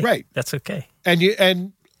okay. Right. That's okay. And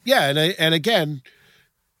again,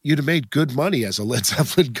 you'd have made good money as a Led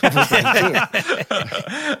Zeppelin cover band too.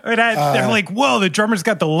 They're like, whoa, the drummer's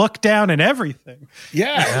got the look down and everything.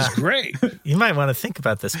 Yeah, it was great. You might want to think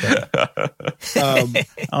about this, Ben. I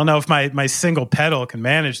don't know if my single pedal can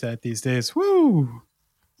manage that these days. Woo.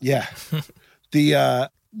 Yeah. The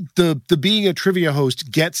being a trivia host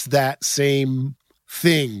gets that same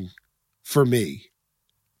thing for me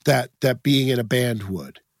that being in a band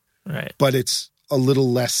would. Right. But it's a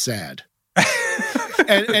little less sad.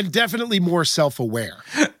 and definitely more self-aware.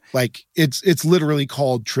 Like it's literally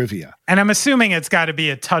called trivia. And I'm assuming it's got to be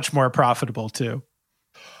a touch more profitable too.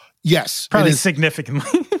 Yes. Probably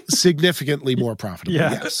significantly. Significantly more profitable.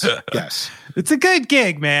 Yeah. Yes. It's a good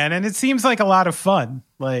gig, man. And it seems like a lot of fun.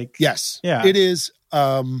 Like, yes. Yeah. It is.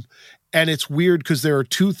 And it's weird because there are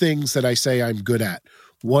two things that I say I'm good at.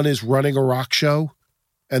 One is running a rock show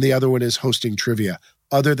and the other one is hosting trivia.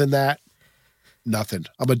 Other than that, nothing.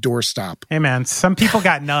 I'm a doorstop. Hey, man, some people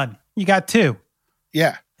got none. You got two.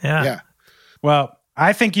 Yeah. Well,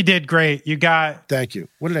 I think you did great. You got... Thank you.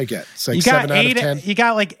 What did I get? It's like you got 7 out of 10? You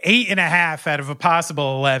got like 8.5 out of a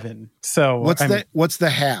possible 11. So what's the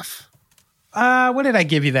half? What did I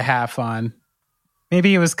give you the half on?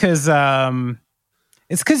 Maybe it was because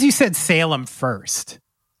it's because you said Salem first.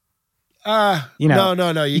 No. You got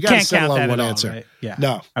to settle on one answer. Right? Yeah.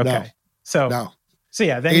 No. Okay. No. So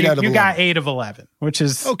yeah, then you got 8 of 11, which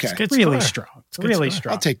is really strong. It's really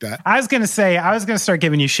strong. I'll take that. I was gonna start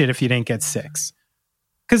giving you shit if you didn't get 6,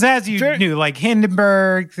 because as you knew, like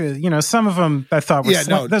Hindenburg, some of them I thought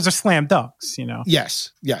were those are slam dunks.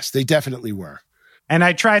 Yes, they definitely were. And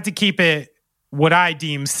I tried to keep it what I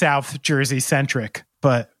deem South Jersey centric,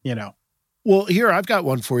 but Well, here I've got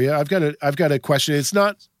one for you. I've got a question. It's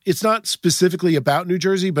not specifically about New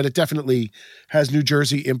Jersey, but it definitely has New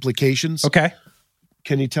Jersey implications. Okay.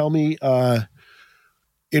 Can you tell me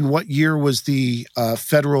in what year was the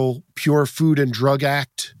federal Pure Food and Drug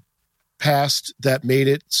Act passed that made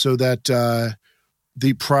it so that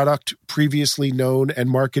the product previously known and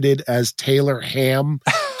marketed as Taylor ham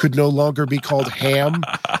could no longer be called ham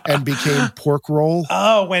and became pork roll.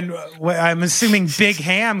 Oh, when I'm assuming Big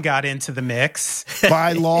Ham got into the mix.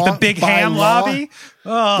 By law. The Big Ham lobby?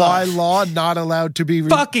 Oh. By law, not allowed to be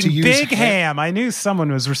fucking to use Big Ham. I knew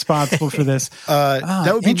someone was responsible for this.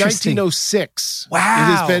 That would be 1906. Wow. It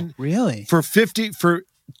has been really for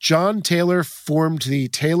John Taylor formed the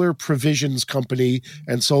Taylor Provisions Company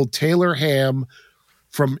and sold Taylor ham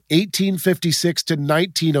from 1856 to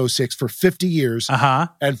 1906 for 50 years.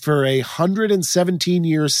 And for 117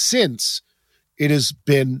 years since, it has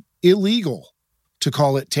been illegal to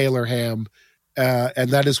call it Taylor ham. And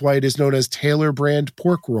that is why it is known as Taylor brand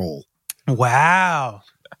pork roll. Wow.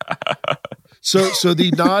 So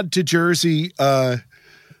the nod to Jersey,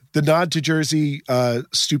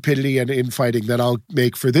 stupidity and infighting that I'll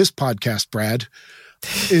make for this podcast, Brad,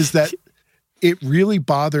 is that it really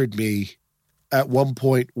bothered me at one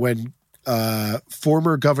point when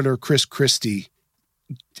former Governor Chris Christie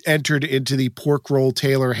entered into the pork roll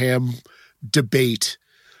Taylor ham debate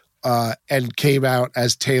and came out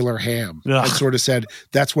as Taylor ham and sort of said,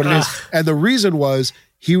 that's what it is. And the reason was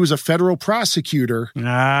he was a federal prosecutor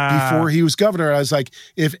before he was governor. I was like,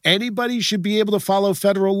 if anybody should be able to follow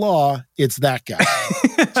federal law, it's that guy.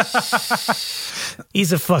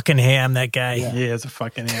 He's a fucking ham, that guy. Yeah. He is a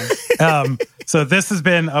fucking ham. So this has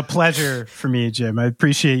been a pleasure for me, Jim. I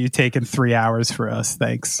appreciate you taking 3 hours for us.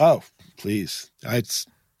 Thanks. Oh, please. It's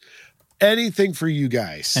anything for you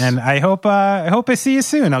guys. And I hope I see you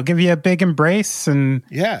soon. I'll give you a big embrace, and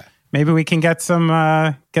maybe we can get some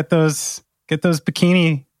get those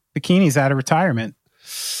bikinis out of retirement.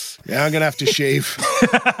 Yeah, I'm gonna have to shave.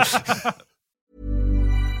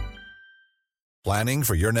 Planning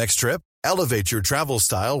for your next trip? Elevate your travel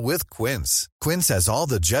style with Quince. Quince has all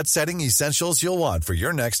the jet-setting essentials you'll want for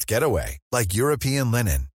your next getaway, like European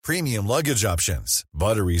linen, premium luggage options,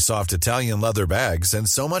 buttery soft Italian leather bags, and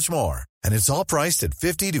so much more. And it's all priced at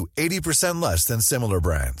 50 to 80% less than similar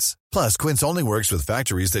brands. Plus, Quince only works with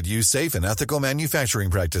factories that use safe and ethical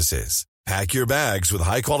manufacturing practices. Pack your bags with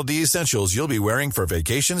high-quality essentials you'll be wearing for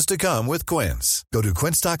vacations to come with Quince. Go to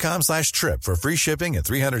quince.com/trip for free shipping and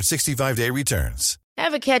 365-day returns.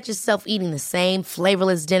 Ever catch yourself eating the same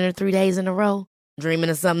flavorless dinner 3 days in a row? Dreaming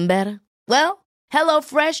of something better? Well,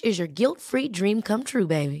 HelloFresh is your guilt-free dream come true,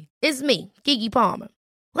 baby. It's me, Keke Palmer.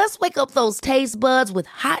 Let's wake up those taste buds with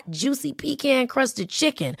hot, juicy pecan-crusted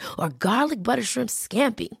chicken or garlic butter shrimp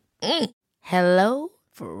scampi. Hello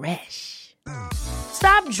Fresh.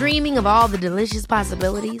 Stop dreaming of all the delicious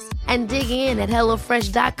possibilities and dig in at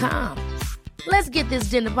HelloFresh.com. Let's get this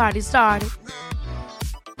dinner party started.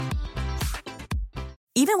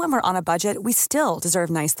 Even when we're on a budget, we still deserve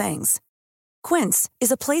nice things. Quince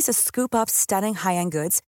is a place to scoop up stunning high-end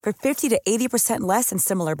goods for 50 to 80% less than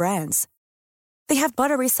similar brands. They have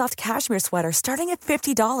buttery soft cashmere sweaters starting at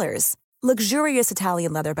 $50, luxurious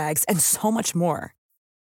Italian leather bags, and so much more.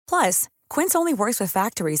 Plus, Quince only works with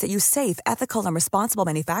factories that use safe, ethical, and responsible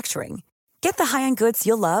manufacturing. Get the high-end goods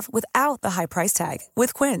you'll love without the high price tag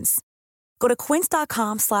with Quince. Go to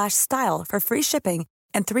quince.com/style for free shipping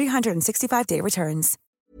and 365-day returns.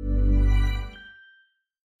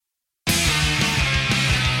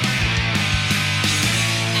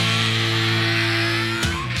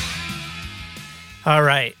 All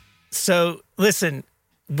right. So listen,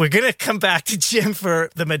 we're going to come back to Jim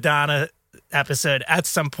for the Madonna episode at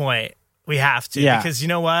some point. We have to, because you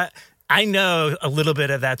know what? I know a little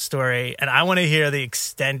bit of that story, and I want to hear the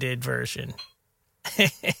extended version.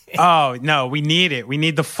 Oh, no, we need it. We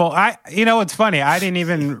need the full. You know what's funny? I didn't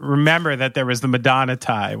even remember that there was the Madonna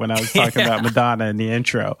tie when I was talking about Madonna in the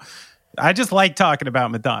intro. I just like talking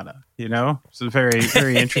about Madonna, you know? It's a very,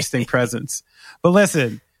 very interesting presence. But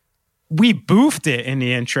listen, we boofed it in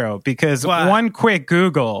the intro because one quick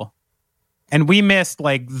Google, and we missed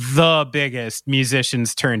like the biggest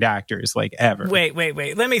musicians turned actors like ever. Wait.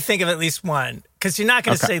 Let me think of at least one, because you're not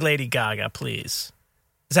going to say Lady Gaga, please.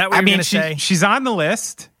 Is that what you're going to say? She's on the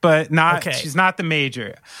list, but not. Okay. She's not the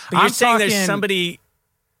major. But you're saying there's somebody.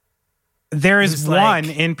 There is one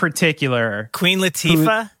in particular, Queen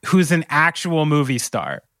Latifah, who's an actual movie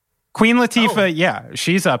star. Queen Latifah,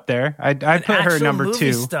 she's up there. I put her number movie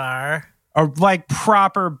 2. Star, a like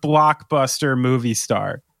proper blockbuster movie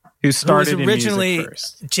star who started in music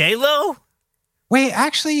first. J-Lo? Wait,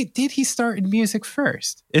 actually, did he start in music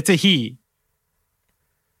first? It's a he.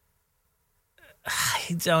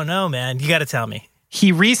 I don't know, man. You got to tell me.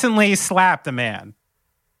 He recently slapped a man.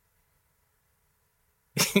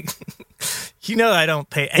 You know I don't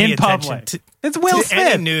pay any attention to it's Will Smith.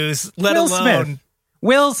 Any news, let alone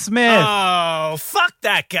Will Smith. Oh, fuck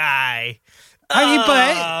that guy.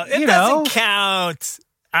 But it doesn't count.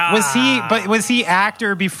 Was he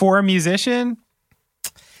actor before musician?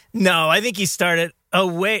 No, I think he started. Oh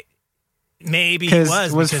wait, maybe he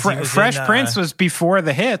was. Fresh Prince was before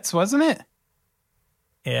the hits, wasn't it?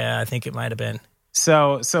 Yeah, I think it might have been.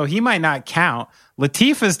 So he might not count.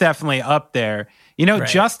 Latifah's definitely up there. Right.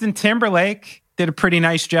 Justin Timberlake did a pretty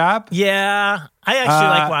nice job. Yeah, I actually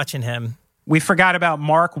like watching him. We forgot about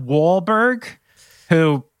Mark Wahlberg,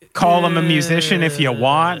 who call him a musician if you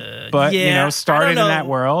want, but started in that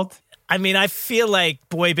world. I mean, I feel like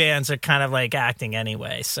boy bands are kind of like acting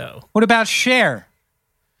anyway. So what about Cher?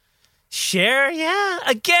 Cher, yeah,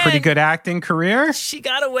 again, pretty good acting career. She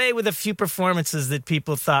got away with a few performances that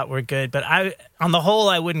people thought were good, but on the whole,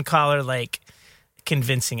 I wouldn't call her like a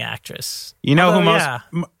convincing actress.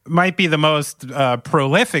 Who might be the most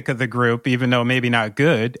prolific of the group, even though maybe not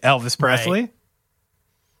good? Elvis Presley. Right.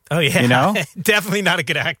 Oh yeah, definitely not a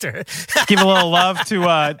good actor. Give a little love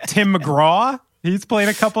to Tim McGraw. He's played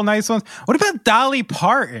a couple nice ones. What about Dolly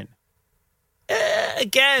Parton?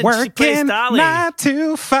 Again, working she plays Dolly. 9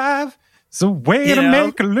 to 5. It's a way to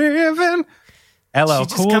make a living. LL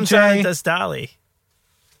She Cool just comes J. out and does Dolly.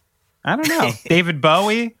 I don't know. David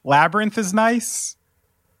Bowie. Labyrinth is nice.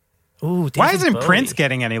 Ooh, David Why isn't Bowie. Prince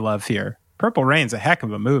getting any love here? Purple Rain's a heck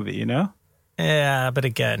of a movie, Yeah, but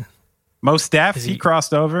again. Mos Def, he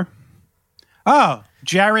crossed over. Oh,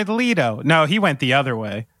 Jared Leto. No, he went the other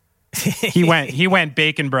way. He went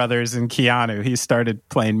Bacon Brothers and Keanu. He started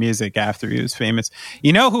playing music after he was famous.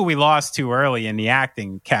 Who we lost too early in the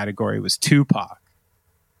acting category was Tupac.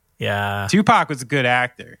 Yeah. Tupac was a good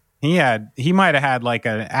actor. He might have had like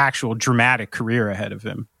an actual dramatic career ahead of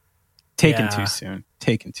him. Taken too soon.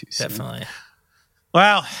 Definitely.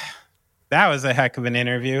 Well, that was a heck of an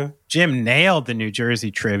interview. Jim nailed the New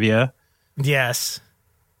Jersey trivia. Yes.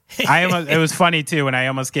 It was funny too when I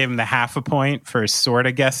almost gave him the half a point for sort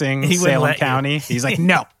of guessing Salem County. He's like,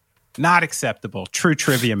 no, not acceptable. True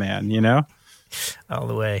trivia man, all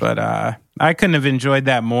the way. But I couldn't have enjoyed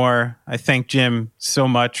that more. I thank Jim so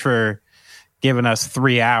much for giving us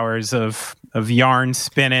 3 hours of yarn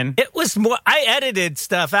spinning. It was more. I edited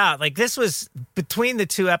stuff out. Like this was between the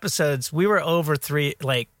two episodes. We were over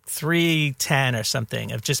 310 or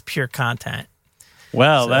something of just pure content.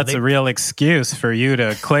 Well, that's a real excuse for you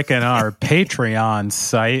to click on our Patreon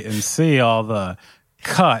site and see all the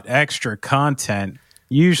cut extra content,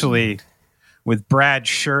 usually with Brad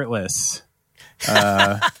shirtless,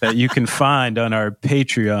 that you can find on our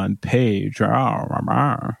Patreon page.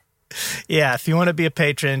 Yeah, if you want to be a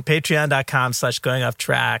patron,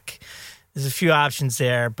 patreon.com/goingofftrack. There's a few options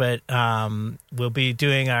there, but we'll be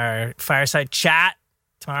doing our fireside chat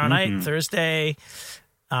tomorrow night, Thursday.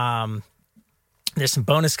 There's some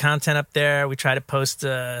bonus content up there. We try to post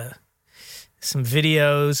some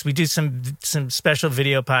videos. We do some special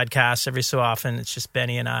video podcasts every so often. It's just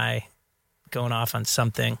Benny and I going off on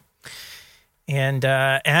something. And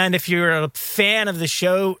if you're a fan of the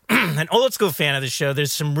show, an old school fan of the show,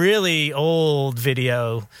 there's some really old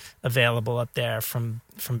video available up there from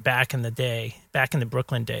back in the day, back in the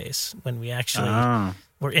Brooklyn days when we actually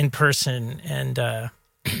were in person and.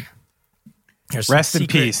 Rest in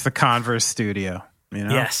peace, the Converse studio.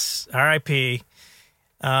 Yes, R.I.P.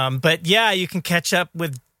 But yeah, you can catch up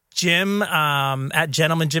with Jim at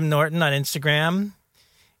Gentleman Jim Norton on Instagram.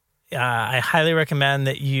 I highly recommend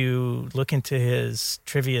that you look into his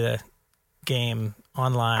trivia game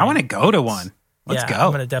online. I want to go to one. Let's go.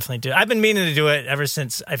 I'm going to definitely do it. I've been meaning to do it ever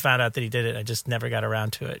since I found out that he did it. I just never got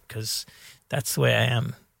around to it because that's the way I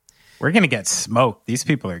am. We're going to get smoked. These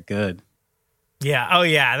people are good. Yeah. Oh,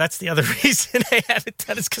 yeah. That's the other reason I haven't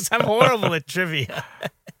done it, because I'm horrible at trivia.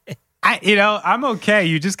 I'm okay.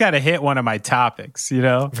 You just got to hit one of my topics,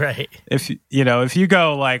 Right. If you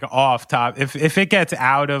go like off top, if it gets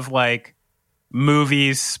out of like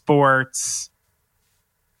movies, sports,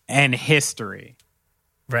 and history,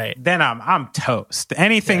 right, then I'm toast.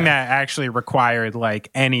 Anything that actually required like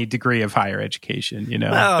any degree of higher education,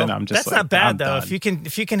 then I'm just that's not bad though.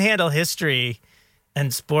 If you can handle history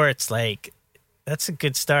and sports, like that's a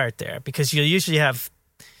good start there, because you'll usually have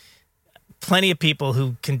plenty of people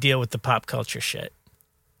who can deal with the pop culture shit.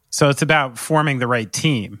 So it's about forming the right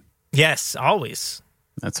team. Yes, always.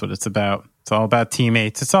 That's what it's about. It's all about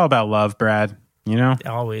teammates. It's all about love, Brad.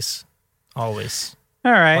 Always. All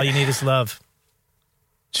right. All you need is love.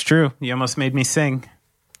 It's true. You almost made me sing.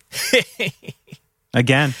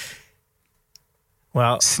 Again.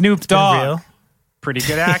 Well, Snoop Dogg, pretty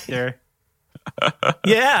good actor.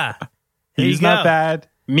 Yeah. He's not bad.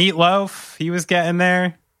 Meatloaf, he was getting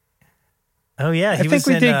there. Oh, yeah. He was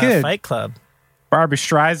in Fight Club. Barbra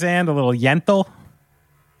Streisand, a little Yentl.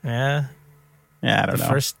 Yeah. Yeah, I don't know.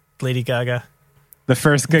 First Lady Gaga. The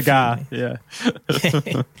first Gaga. Yeah.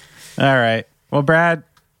 All right. Well, Brad,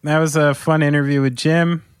 that was a fun interview with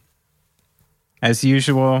Jim. As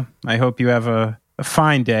usual, I hope you have a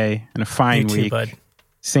fine day and a fine week. Too, bud.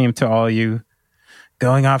 Same to all you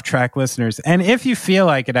Going Off Track listeners. And if you feel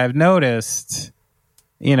like it, I've noticed,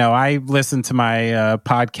 I listen to my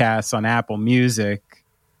podcasts on Apple Music.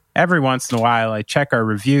 Every once in a while, I check our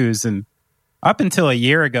reviews. And up until a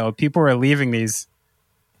year ago, people were leaving these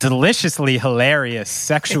deliciously hilarious,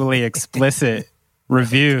 sexually explicit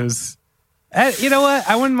reviews. And you know what?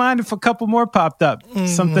 I wouldn't mind if a couple more popped up.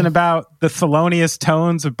 Something about the felonious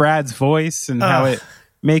tones of Brad's voice and how it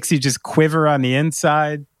makes you just quiver on the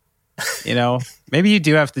inside. Maybe you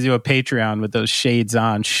do have to do a Patreon with those shades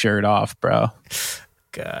on, shirt off, bro.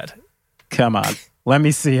 God. Come on. Let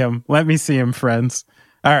me see him. Let me see him, friends.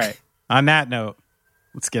 All right. On that note,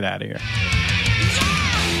 let's get out of here.